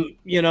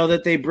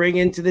 that they bring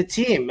into the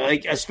team.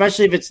 Like,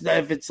 especially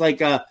if it's like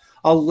a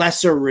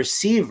lesser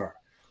receiver.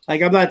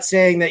 Like, I'm not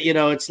saying that,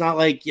 it's not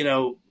like,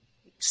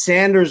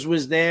 Sanders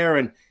was there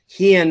and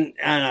he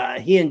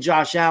and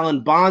Josh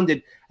Allen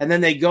bonded, and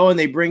then they go and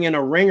they bring in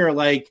a ringer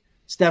like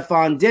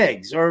Stephon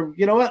Diggs, or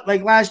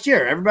like last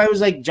year, everybody was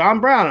like, John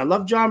Brown. I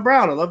love John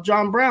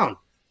Brown.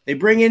 They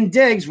bring in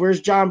Diggs. Where's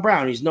John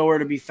Brown? He's nowhere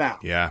to be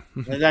found. Yeah.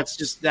 that's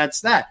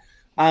that.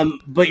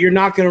 But you're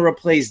not going to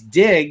replace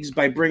Diggs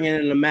by bringing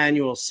in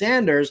Emmanuel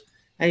Sanders,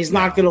 and he's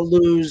not going to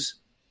lose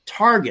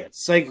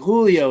targets. Like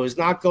Julio is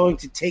not going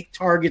to take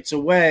targets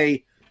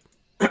away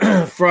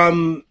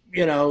from,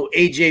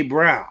 A.J.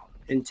 Brown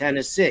in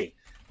Tennessee.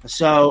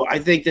 So I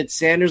think that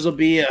Sanders will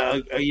be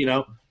a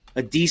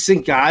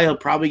decent guy. He'll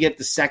probably get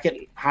the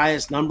second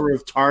highest number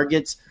of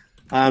targets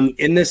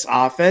in this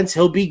offense.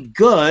 He'll be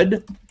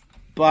good,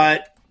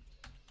 but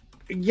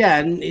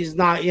again, he's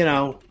not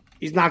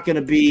going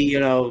to be,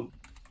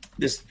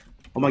 this,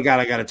 oh my God,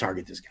 I got to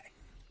target this guy.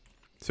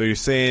 So you're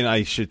saying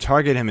I should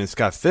target him in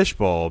Scott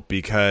Fishbowl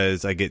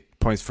because I get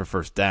points for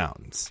first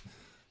downs.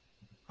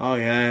 Oh,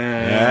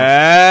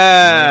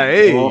 yeah.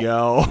 There you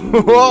go.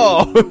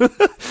 Whoa.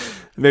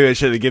 Maybe I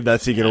should have given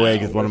that secret away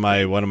because one of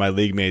my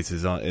league mates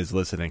is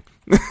listening.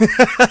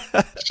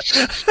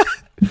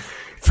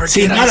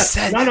 Forget I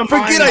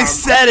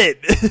said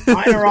it.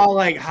 Mine are all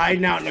like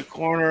hiding out in the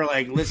corner,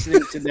 like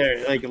listening to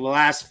their like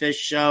Last Fish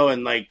show,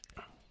 and like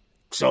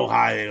so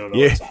high they don't know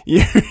what's up.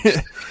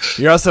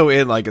 You're also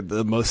in like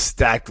the most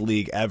stacked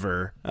league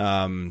ever.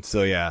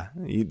 So yeah,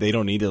 they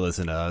don't need to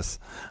listen to us.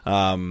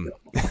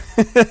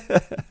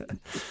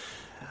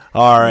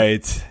 All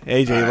right,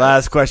 AJ.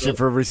 Last question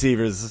for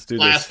receivers. Let's do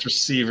this. Last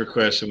receiver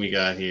question we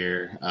got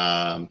here.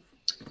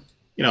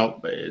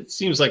 It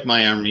seems like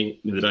Miami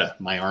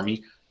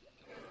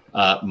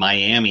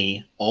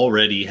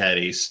already had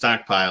a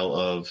stockpile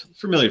of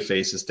familiar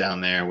faces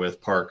down there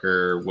with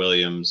Parker,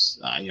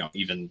 Williams,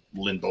 even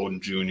Lynn Bowden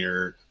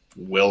Jr.,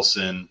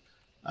 Wilson.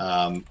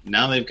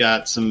 Now they've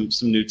got some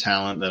new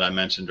talent that I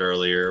mentioned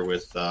earlier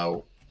with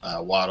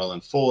Waddle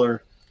and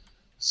Fuller.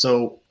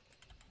 So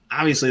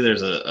obviously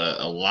there's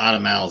a lot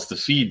of mouths to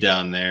feed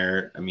down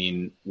there. I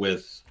mean,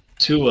 with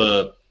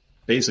Tua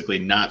basically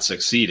not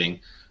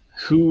succeeding,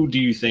 who do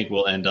you think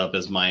will end up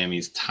as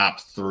Miami's top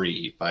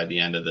 3 by the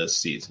end of this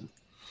season?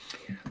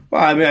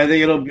 Well, I mean, I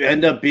think it'll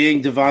end up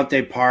being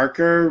Devontae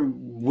Parker,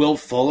 Will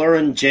Fuller,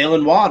 and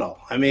Jalen Waddle.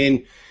 I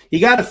mean,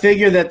 you got to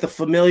figure that the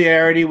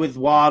familiarity with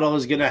Waddle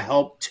is going to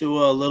help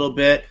Tua a little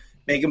bit,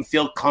 make him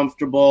feel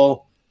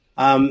comfortable.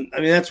 I mean,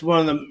 that's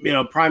one of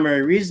the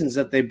primary reasons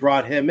that they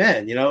brought him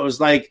in. It was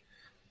like,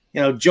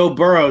 Joe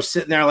Burrow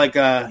sitting there like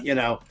a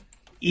Isla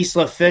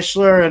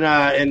Fischler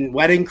and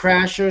Wedding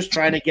Crashers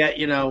trying to get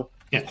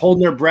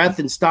holding their breath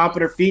and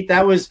stomping their feet.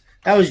 That was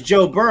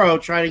Joe Burrow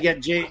trying to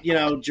get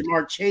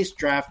Jamar Chase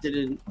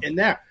drafted in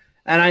there,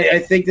 and I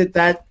think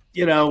that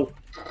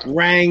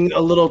rang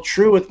a little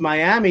true with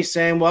Miami,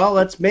 saying, well,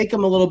 let's make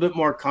him a little bit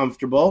more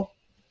comfortable.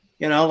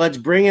 Let's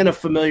bring in a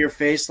familiar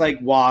face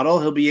like Waddle.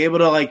 He'll be able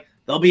to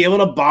they'll be able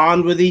to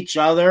bond with each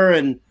other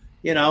and,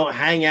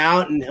 hang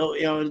out, and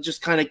he'll,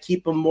 just kind of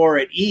keep them more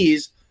at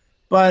ease.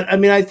 But I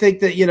mean, I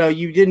think that,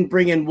 you didn't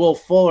bring in Will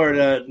Fuller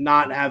to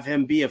not have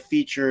him be a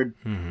featured,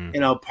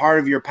 part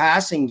of your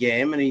passing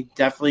game. And he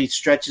definitely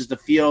stretches the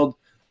field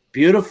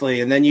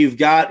beautifully. And then you've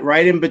got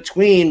right in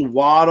between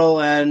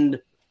Waddle and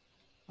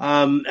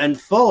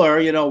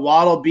Fuller,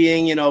 Waddle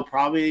being,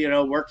 probably,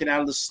 working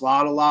out of the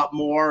slot a lot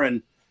more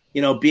and,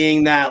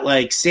 being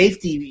that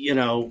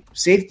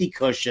safety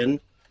cushion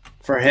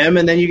for him.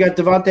 And then you got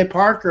Devontae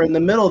Parker in the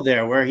middle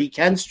there where he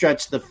can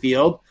stretch the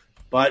field,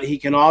 but he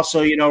can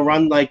also,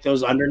 run like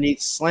those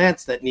underneath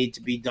slants that need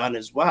to be done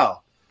as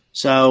well.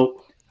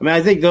 So, I mean,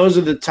 I think those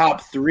are the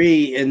top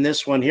 3 in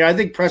this one here. I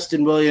think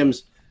Preston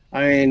Williams,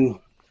 I mean,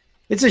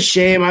 it's a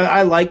shame.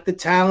 I like the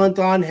talent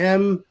on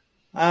him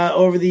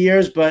over the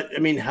years, but I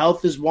mean,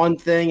 health is one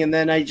thing. And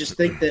then I just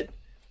think that,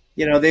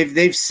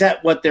 they've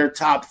set what their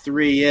top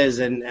 3 is,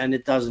 and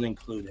it doesn't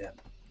include him.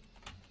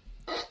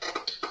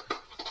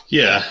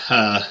 Yeah.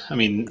 I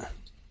mean,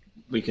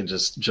 we can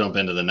just jump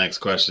into the next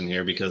question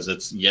here because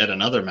it's yet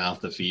another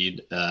mouth to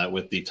feed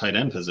with the tight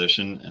end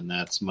position, and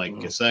that's Mike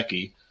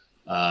Gesicki.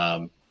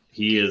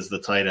 He is the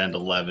tight end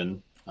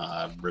 11.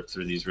 Rip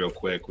through these real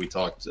quick. We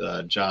talked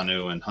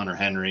Jonnu and Hunter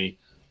Henry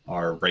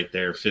are right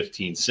there,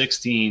 15,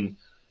 16.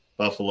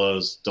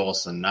 Buffalo's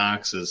Dawson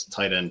Knox is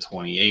tight end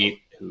 28.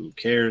 Who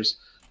cares?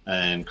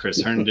 And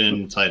Chris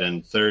Herndon, tight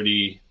end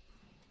 30.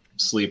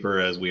 Sleeper,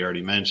 as we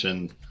already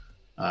mentioned.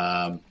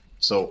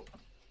 So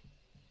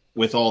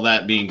with all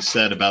that being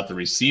said about the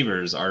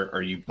receivers,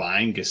 are you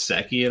buying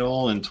Gesicki at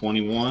all in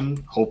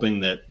 21, hoping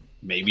that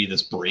maybe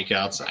this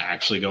breakout's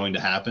actually going to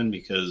happen?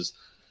 Because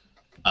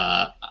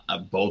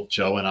both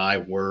Joe and I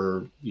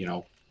were,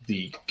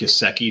 the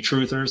Gesicki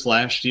truthers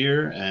last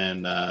year,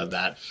 and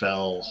that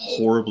fell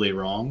horribly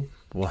wrong.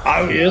 Wow.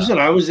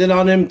 I was in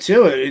on him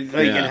too. It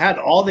had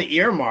all the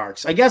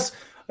earmarks. I guess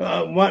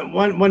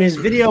when his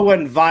video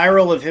went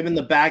viral of him in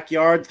the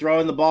backyard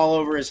throwing the ball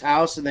over his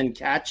house and then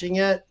catching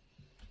it,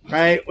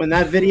 right? When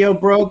that video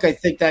broke, I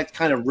think that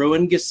kind of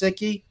ruined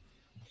Gesicki.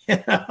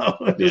 It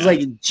was like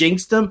it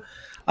jinxed him.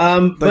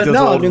 But those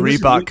old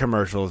Reebok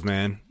commercials,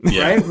 man.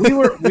 Right?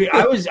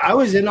 I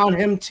was in on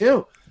him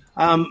too.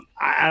 And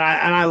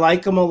I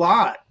like him a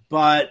lot.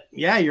 But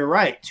yeah, you're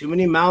right. Too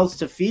many mouths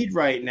to feed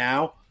right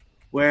now.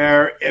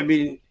 Where I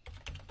mean,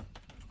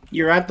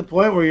 you're at the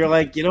point where you're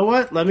like, you know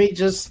what? Let me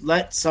just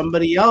let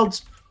somebody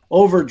else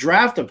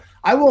overdraft him.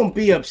 I won't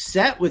be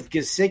upset with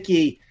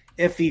Gesicki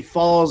if he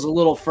falls a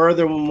little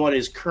further than what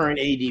his current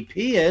ADP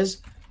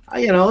is.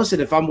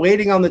 Listen, if I'm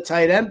waiting on the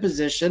tight end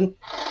position,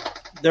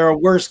 there are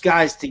worse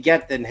guys to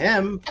get than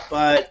him.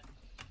 But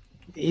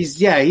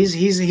he's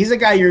a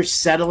guy you're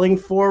settling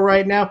for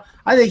right now.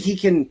 I think he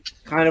can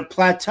kind of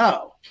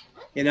plateau.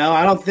 I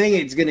don't think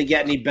it's going to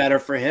get any better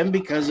for him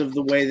because of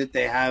the way that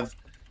they have,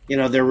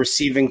 their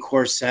receiving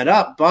core set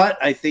up. But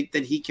I think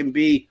that he can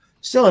be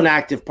still an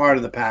active part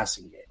of the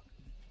passing game.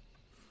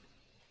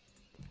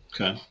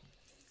 Okay.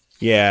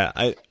 Yeah,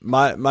 I'm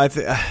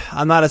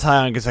not as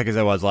high on Gesicki as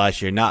I was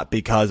last year, not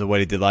because of what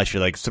he did last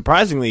year. Like,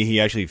 surprisingly, he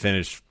actually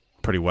finished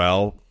pretty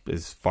well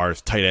as far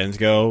as tight ends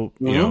go,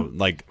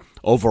 like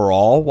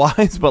overall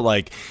wise. But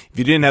like, if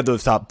you didn't have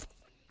those top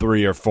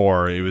 3 or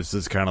 4, it was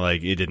just kind of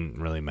like it didn't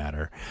really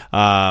matter.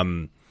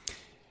 As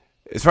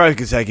far as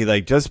Gesicki,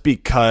 like, just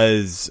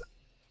because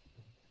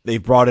they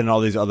brought in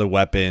all these other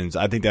weapons,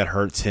 I think that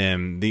hurts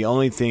him. The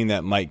only thing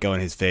that might go in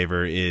his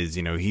favor is,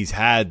 he's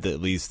had at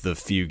least the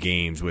few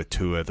games with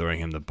Tua throwing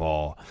him the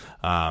ball.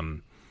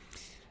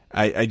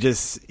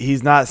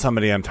 he's not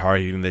somebody I'm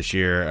targeting this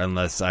year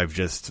unless I've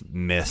just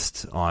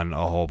missed on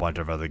a whole bunch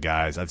of other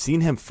guys. I've seen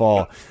him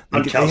fall.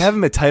 They have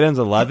him at tight ends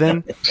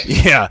 11.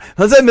 Yeah,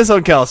 unless I miss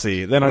on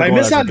Kelsey, then I'm going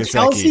miss on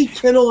Kelsey,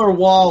 Kittle, or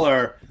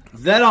Waller.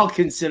 Then I'll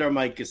consider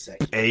Mike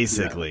Gesicki.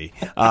 Basically,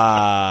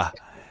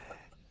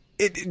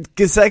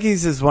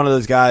 Gesicki's is one of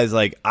those guys.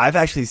 Like I've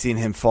actually seen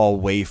him fall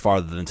way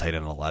farther than tight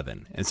end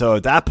 11, and so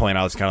at that point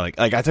I was kind of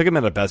like I took him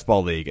in a best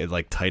ball league at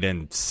like tight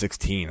end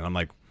 16, and I'm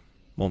like,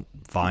 well,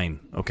 fine,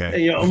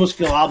 okay. You almost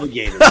feel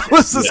obligated. I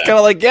was just kind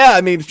of like, yeah,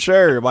 I mean,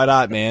 sure, why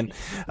not, man?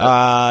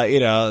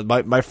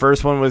 My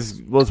first one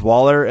was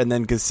Waller, and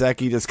then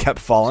Gesicki just kept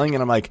falling,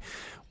 and I'm like,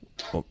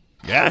 well,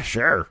 yeah,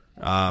 sure.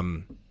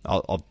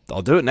 I'll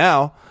do it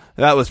now.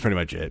 That was pretty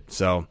much it.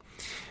 So,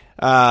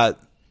 the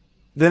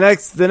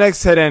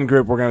next tight end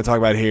group we're going to talk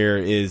about here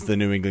is the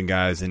New England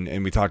guys,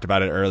 and we talked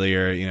about it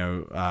earlier.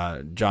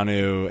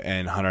 Jonnu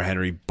and Hunter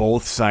Henry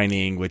both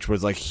signing, which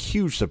was like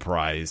huge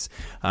surprise.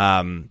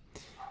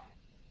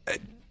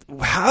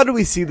 How do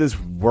we see this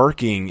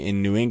working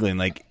in New England?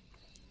 Like,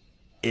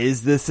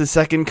 is this the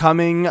second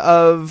coming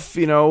of,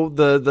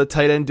 the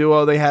tight end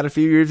duo they had a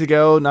few years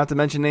ago? Not to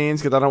mention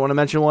names because I don't want to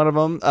mention one of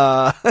them.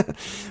 Are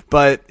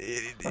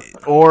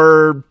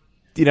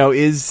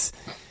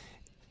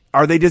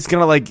they just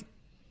going to like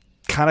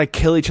kind of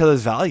kill each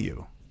other's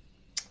value?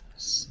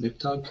 Snoop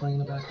Dogg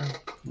playing in the background?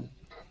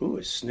 Ooh,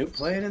 is Snoop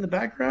playing in the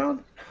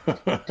background?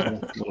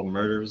 little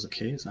murder was the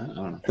case? I don't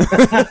know.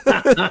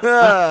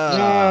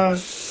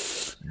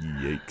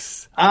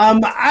 Yikes.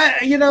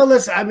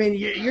 Listen, I mean,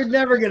 you're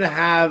never going to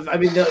have, I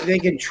mean, they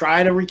can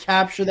try to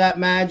recapture that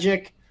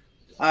magic.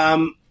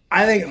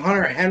 I think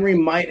Hunter Henry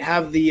might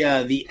have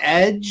the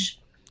edge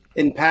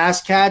in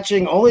pass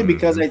catching only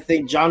because I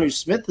think Jonnu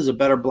Smith is a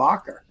better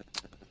blocker,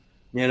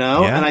 and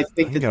I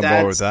think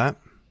that's with that.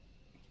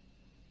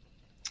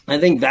 I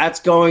think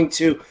that's going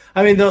to,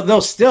 I mean,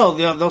 they'll still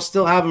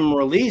have him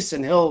release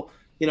and he'll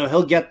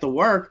get the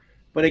work.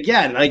 But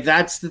again, like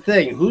that's the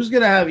thing. Who's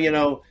going to have,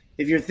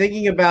 if you're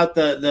thinking about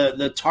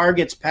the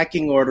targets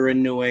pecking order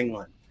in New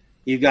England,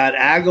 you've got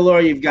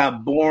Aguilar, you've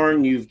got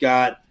Bourne, you've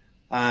got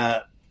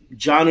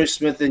Jonnu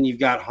Smith, and you've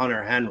got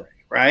Hunter Henry,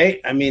 right?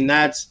 I mean,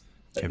 that's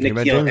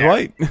N'Keal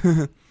Harry.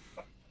 White.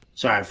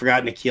 Sorry, I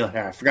forgot N'Keal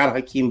Harry. I forgot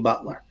Hakeem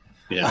Butler.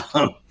 Yeah.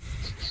 So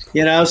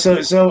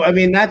I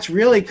mean, that's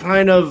really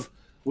kind of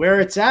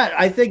where it's at.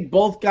 I think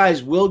both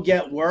guys will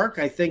get work.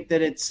 I think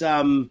that it's,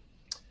 I'd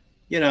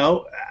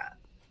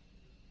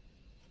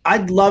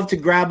love to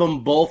grab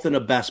them both in a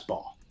best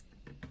ball.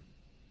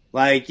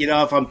 Like,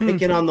 if I'm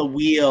picking on the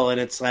wheel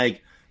and it's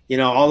like,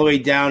 all the way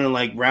down in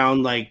like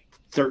round like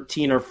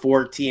 13 or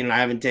 14 and I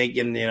haven't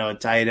taken, a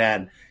tight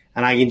end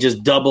and I can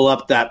just double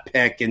up that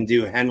pick and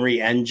do Henry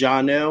and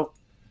Jonnu,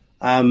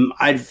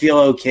 I'd feel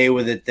okay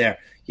with it there.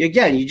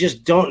 Again, you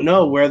just don't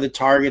know where the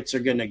targets are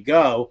going to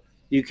go.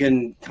 You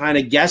can kind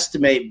of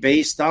guesstimate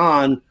based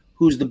on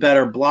who's the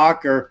better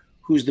blocker,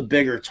 who's the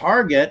bigger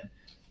target.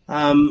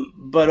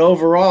 But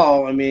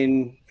overall, I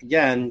mean,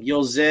 again,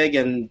 you'll zig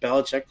and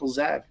Belichick will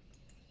zag.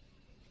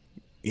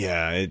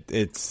 Yeah,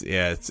 it's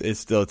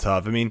still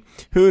tough. I mean,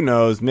 who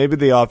knows? Maybe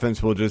the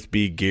offense will just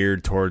be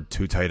geared toward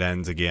two tight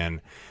ends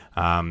again.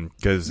 Because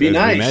as we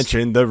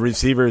mentioned, the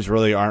receivers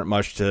really aren't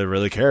much to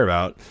really care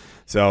about.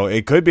 So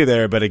it could be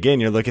there, but again,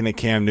 you're looking at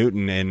Cam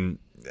Newton, and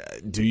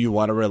do you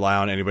want to rely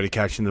on anybody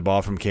catching the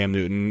ball from Cam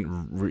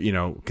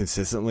Newton,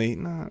 consistently?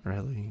 Not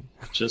really.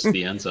 Just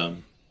the end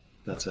zone.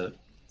 That's it.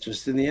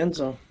 Just in the end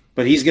zone.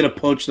 But he's going to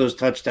poach those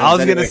touchdowns. I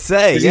was going to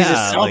say, yeah. He's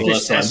a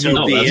selfish SOB, that's what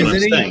I'm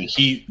isn't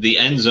saying. The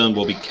end zone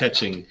will be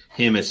catching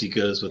him as he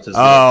goes with his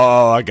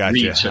I got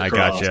you. To get.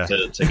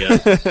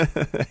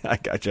 I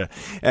got you.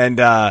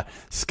 And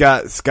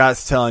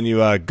Scott's telling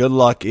you good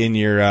luck in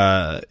your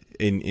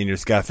in your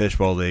Scott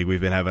Fishbowl league.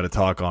 We've been having a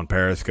talk on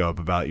Periscope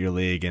about your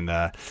league, and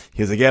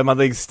he was like, "Yeah, my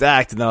league's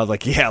stacked." And then I was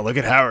like, "Yeah, look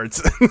at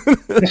Howard's.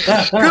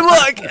 Good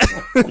luck."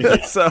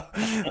 Yeah. So,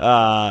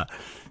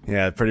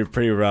 yeah,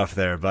 pretty rough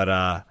there,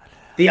 but.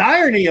 The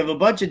irony of a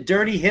bunch of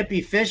dirty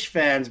hippie fish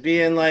fans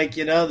being like,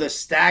 the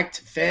stacked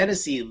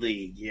fantasy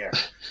league here,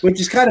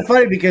 which is kind of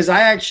funny because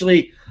I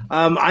actually,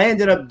 I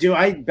ended up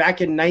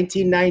back in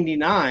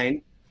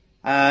 1999,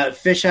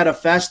 Fish had a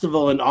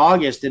festival in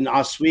August in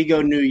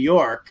Oswego, New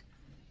York.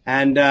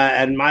 And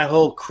my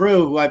whole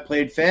crew who I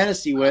played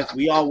fantasy with,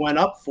 we all went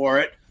up for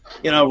it,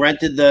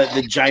 rented the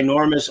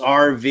ginormous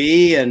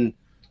RV and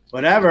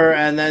whatever.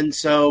 And then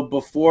so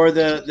before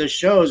the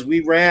shows,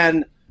 we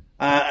ran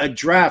a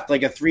draft,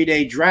 like a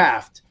 3-day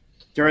draft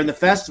during the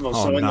festival.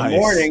 So in the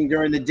morning,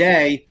 during the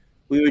day,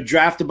 we would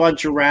draft a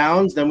bunch of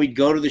rounds. Then we'd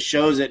go to the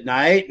shows at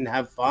night and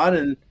have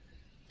fun.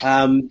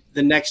 And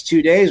the next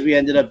 2 days, we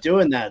ended up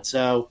doing that.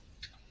 So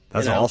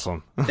that's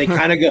awesome. They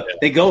kind of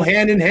go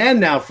hand in hand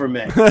now for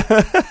me.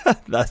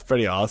 That's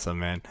pretty awesome,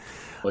 man.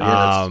 Well,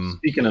 yeah,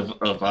 speaking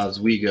of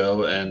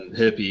Oswego and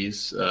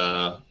hippies,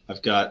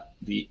 I've got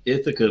the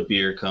Ithaca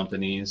Beer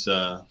Company's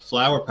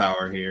Flower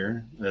Power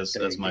here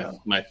as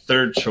my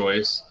third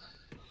choice.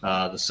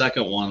 The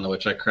second one,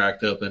 which I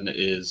cracked open,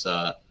 is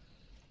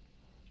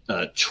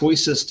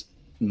Choicest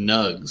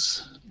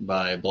Nugs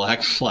by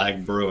Black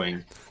Flag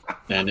Brewing.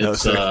 And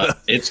it's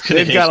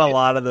they've got a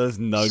lot of those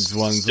Nugs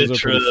ones. Those are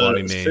pretty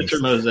funny names.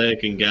 Citra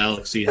Mosaic and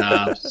Galaxy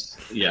hops.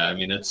 Yeah, I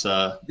mean it's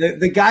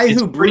the guy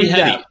who brewed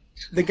that.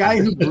 The guy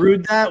who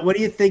brewed that. What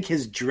do you think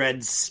his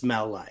dreads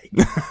smell like?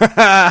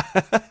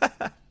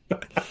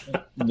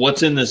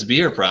 What's in this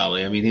beer?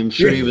 Probably. I mean, I'm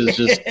sure he was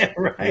just getting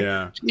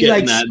that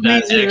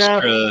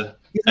extra.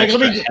 He's like,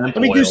 let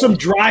me do some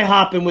dry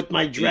hopping with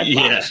my dread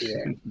hops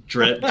here.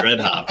 dread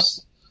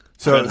hops.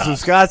 So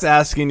Scott's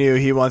asking you.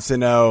 He wants to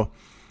know.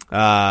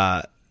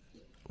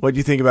 What do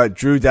you think about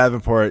Drew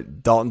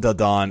Davenport, Dalton Del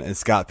Don, and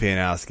Scott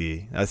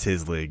Pianowski? That's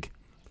his league.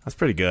 That's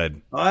pretty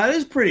good. Oh, that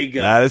is pretty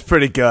good. That is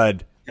pretty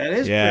good.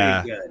 Pretty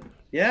good.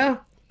 Yeah.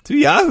 2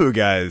 Yahoo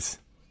guys.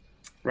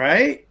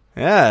 Right?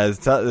 Yeah,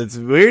 it's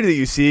weird that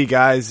you see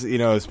guys,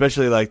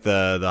 especially like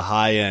the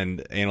high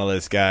end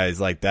analyst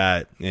guys like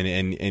that,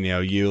 and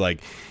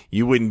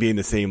you wouldn't be in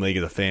the same league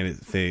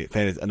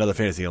as another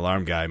fantasy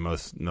alarm guy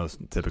most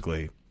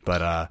typically,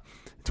 but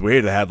it's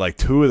weird to have like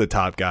 2 of the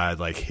top guys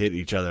like hit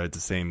each other in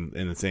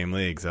the same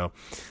league. So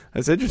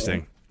that's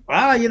interesting.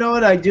 Well, you know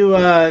what? I do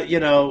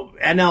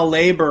NL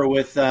Labor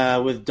with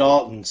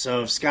Dalton.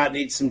 So if Scott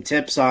needs some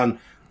tips on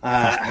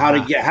how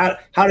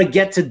to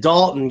get to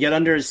Dalton, get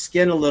under his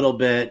skin a little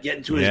bit, get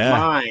into his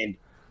mind,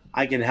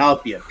 I can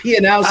help you.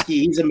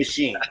 Pianowski, he's a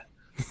machine.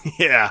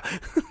 Yeah,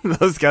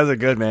 those guys are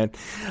good, man.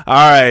 All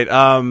right,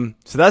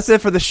 so that's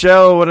it for the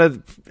show. I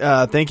want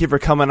to thank you for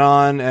coming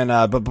on, and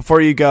but before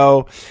you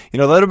go,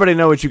 let everybody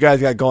know what you guys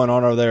got going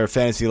on over there at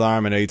Fantasy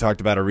Alarm. I know you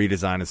talked about a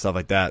redesign and stuff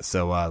like that,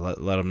 so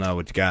let them know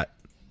what you got.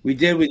 We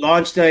did. We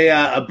launched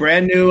a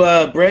brand new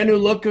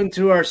look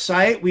into our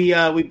site. We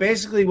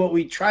basically what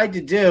we tried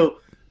to do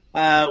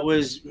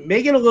was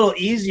make it a little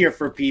easier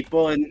for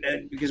people,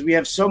 and because we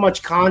have so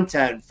much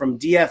content, from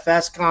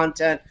DFS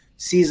content,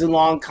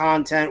 season-long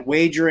content,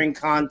 wagering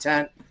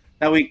content,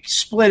 that we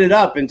split it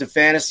up into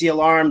Fantasy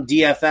Alarm,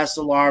 DFS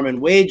Alarm, and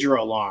Wager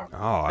Alarm. Oh,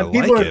 I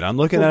like it. I'm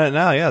looking at it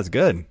now. Yeah, it's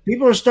good.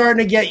 People are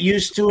starting to get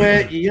used to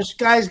it. You just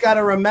guys got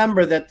to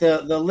remember that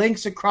the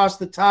links across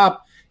the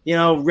top,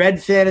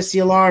 red Fantasy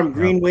Alarm,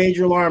 green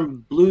Wager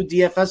Alarm, blue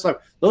DFS Alarm,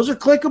 those are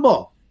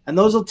clickable, and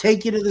those will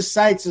take you to the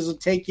sites. Those will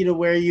take you to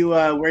where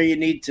you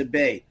need to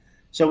be.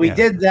 So we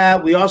did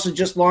that. We also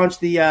just launched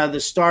the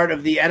start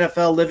of the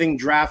NFL Living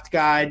Draft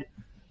Guide.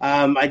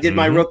 I did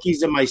my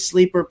rookies and my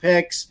sleeper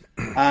picks.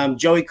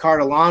 Joey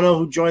Cardilano,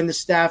 who joined the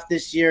staff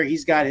this year,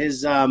 he's got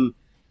his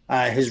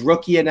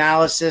rookie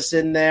analysis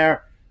in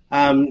there.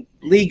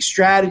 League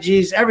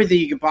strategies, everything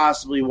you could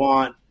possibly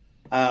want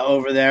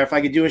over there. If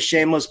I could do a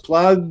shameless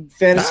plug,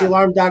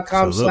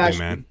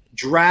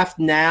 fantasyalarm.com/draft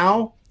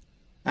now,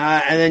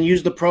 and then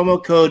use the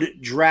promo code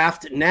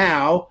draft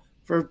now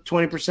for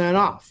 20%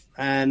 off.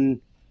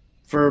 And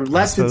for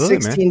less than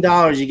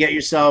 $16, you get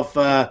yourself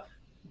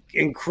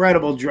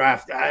incredible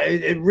draft.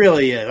 It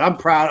really is. I'm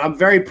proud. I'm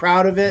very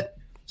proud of it.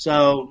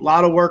 So a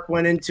lot of work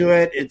went into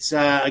it. It's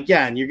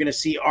again, you're going to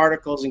see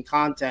articles and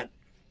content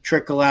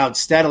trickle out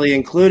steadily,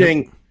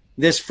 including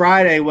this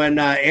Friday when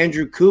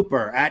Andrew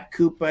Cooper at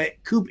Coop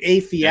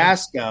A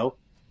Fiasco.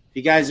 If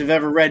you guys have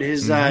ever read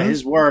his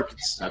work,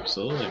 it's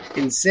absolutely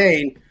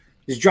insane.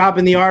 He's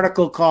dropping the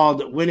article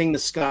called "Winning the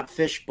Scott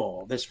Fish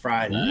Bowl" this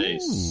Friday.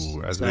 Nice. Ooh,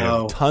 we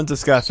have tons of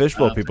Scott Fish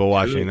Bowl people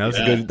watching.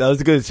 That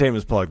was a good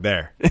shameless plug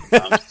there. You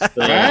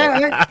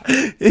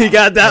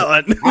got that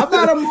one. I'm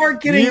not a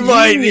marketing You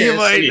might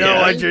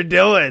know what you're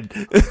doing.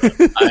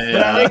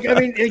 I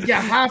mean, you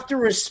have to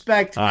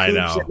respect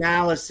Coop's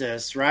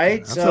analysis,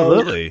 right?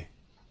 Absolutely.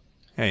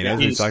 Hey, he knows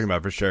what he's talking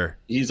about for sure.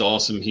 He's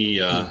awesome.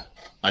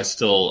 I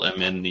still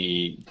am in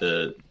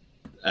the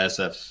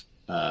SFBX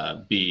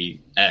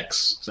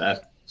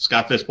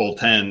Scott Fishbowl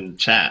 10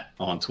 chat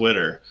on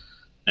Twitter,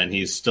 and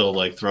he's still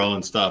like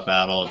throwing stuff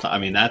out all the time. I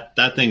mean, that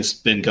thing's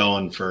been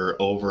going for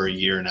over a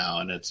year now,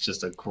 and it's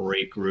just a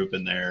great group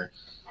in there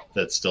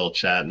that's still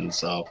chatting.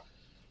 So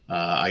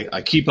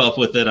I keep up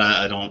with it.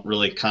 I don't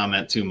really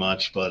comment too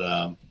much, but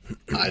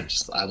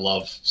I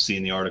love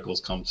seeing the articles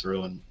come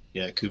through. And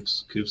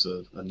Coop's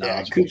a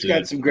knowledgeable Coop's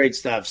got some great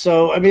stuff.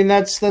 So I mean,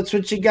 that's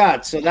what you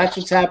got. So that's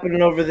what's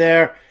happening over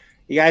there.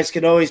 You guys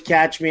can always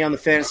catch me on the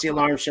Fantasy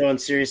Alarm Show on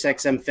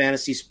SiriusXM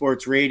Fantasy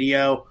Sports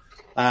Radio,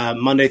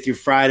 Monday through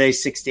Friday,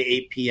 6 to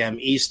 8 p.m.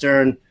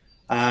 Eastern.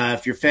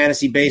 If you're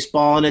fantasy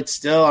baseball in it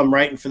still, I'm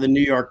writing for the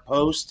New York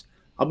Post.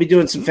 I'll be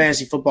doing some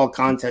fantasy football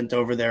content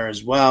over there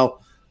as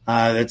well.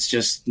 That's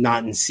just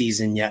not in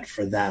season yet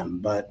for them.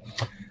 But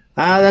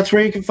that's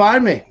where you can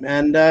find me.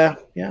 And,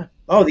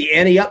 Oh, the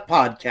Annie Up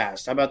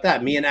podcast. How about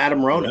that? Me and Adam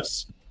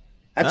Ronas.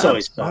 That's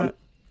always fun.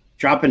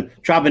 Dropping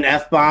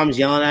F-bombs,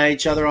 yelling at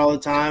each other all the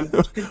time.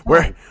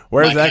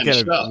 Where's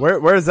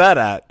that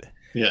at?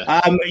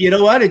 Yeah. You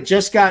know what? It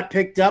just got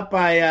picked up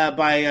by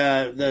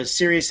the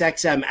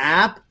SiriusXM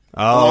app.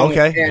 Oh,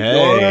 okay.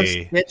 Pandora,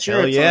 Hey. Stitcher,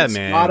 Hell yeah, it's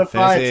on man. Spotify,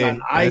 Fantasy, it's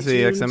on Fantasy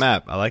iTunes. XM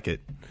app. I like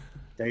it.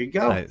 There you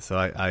go. So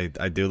I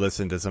do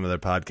listen to some of their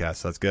podcasts,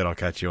 so that's good. I'll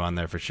catch you on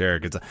there for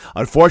sure. Because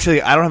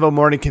unfortunately, I don't have a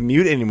morning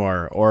commute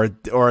anymore, or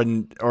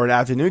an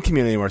afternoon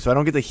commute anymore, so I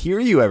don't get to hear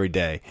you every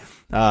day.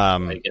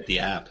 I get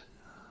the app.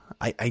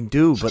 I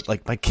do, but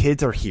like my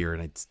kids are here,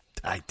 and it's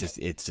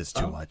just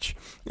too much.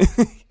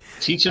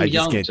 Teach them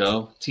young,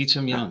 Joe. Teach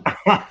them young.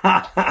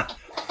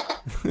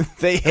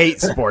 They hate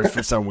sports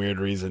for some weird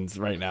reasons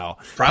right now.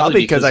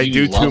 Probably because I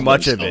do too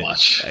much of it.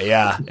 Much.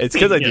 Yeah, it's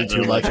because I do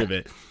too much of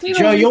it.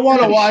 Joe, you'll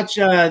want to watch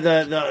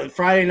the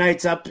Friday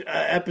night's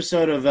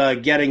episode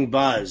of Getting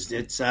Buzzed.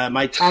 It's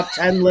my top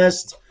 10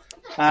 list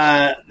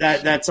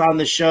that's on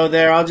the show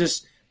there. I'll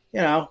just,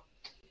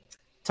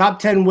 top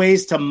 10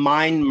 ways to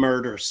mind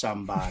murder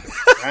somebody,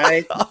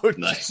 right? Oh,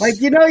 nice. Like,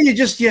 you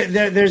just get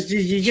get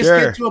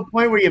to a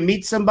point where you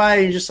meet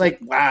somebody and you're just like,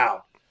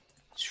 wow.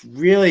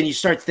 Really, and you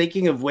start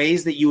thinking of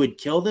ways that you would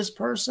kill this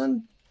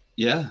person.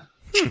 Yeah,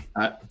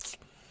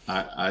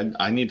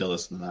 I need to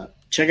listen to that.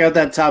 Check out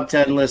that top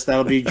 10 list.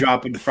 That'll be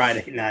dropping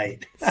Friday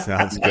night.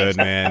 Sounds good,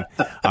 man.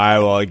 All right,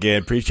 well,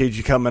 again, appreciate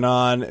you coming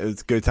on.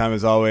 It's a good time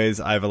as always.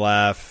 I have a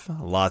laugh,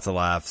 lots of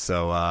laughs.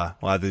 So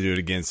we'll have to do it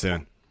again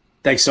soon.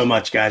 Thanks so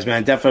much, guys,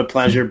 man. Definitely a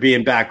pleasure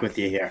being back with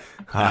you here.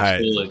 All right.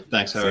 Absolutely.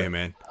 Thanks, Howard. See you,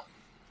 man.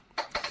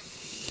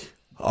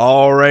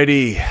 All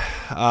righty.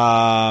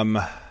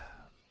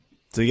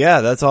 So,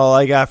 yeah, that's all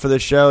I got for the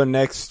show.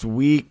 Next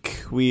week,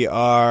 we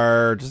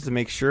are, just to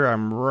make sure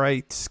I'm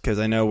right, because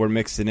I know we're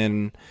mixing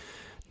in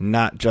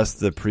not just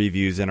the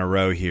previews in a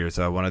row here,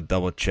 so I want to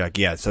double check.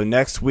 Yeah, so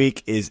next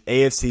week is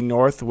AFC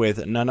North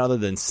with none other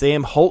than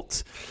Sam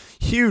Holt,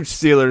 huge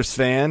Steelers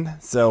fan,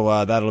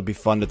 so that'll be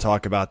fun to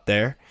talk about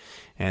there.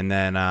 And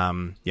then,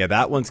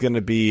 that one's going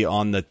to be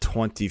on the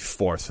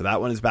 24th, so that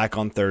one is back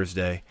on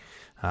Thursday.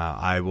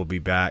 I will be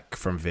back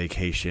from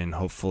vacation,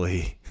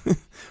 hopefully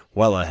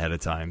well ahead of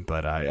time,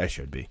 but I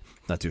should be.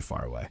 Not too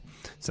far away.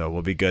 So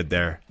we'll be good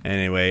there.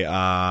 Anyway,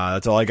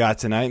 that's all I got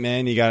tonight,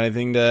 man. You got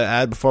anything to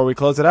add before we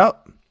close it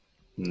out?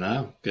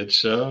 No. Good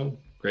show.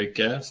 Great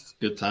guest.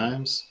 Good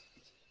times.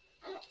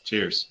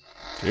 Cheers.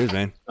 Cheers,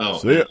 man. Oh,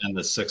 and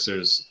the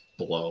Sixers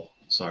blow.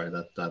 Sorry,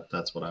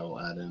 that's what I will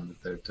add in.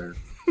 They're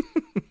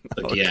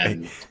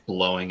again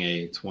blowing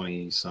a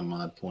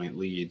 20-some-odd point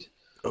lead.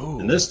 Ooh.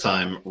 And this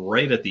time,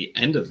 right at the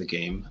end of the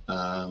game.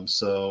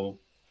 So,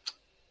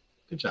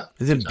 good job.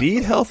 Is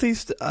Embiid healthy?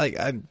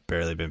 I've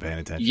barely been paying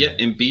attention. Yeah,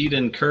 Embiid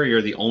and Curry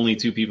are the only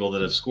two people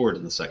that have scored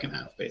in the second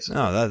half, basically.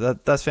 Oh,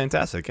 that's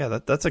fantastic. Yeah,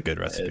 that's a good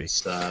recipe.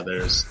 It's,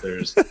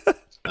 there's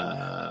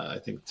I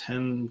think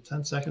 10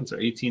 seconds or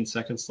 18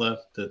 seconds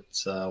left.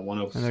 It's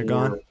 104. And they're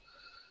gone?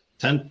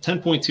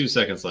 10.2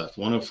 seconds left.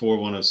 104,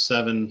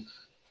 107,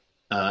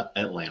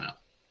 Atlanta.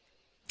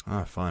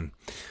 Oh, fun.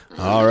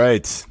 All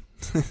right.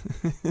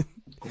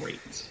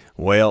 Great.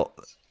 Well,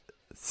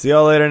 see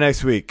y'all later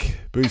next week.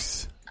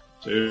 Peace.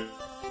 Cheers.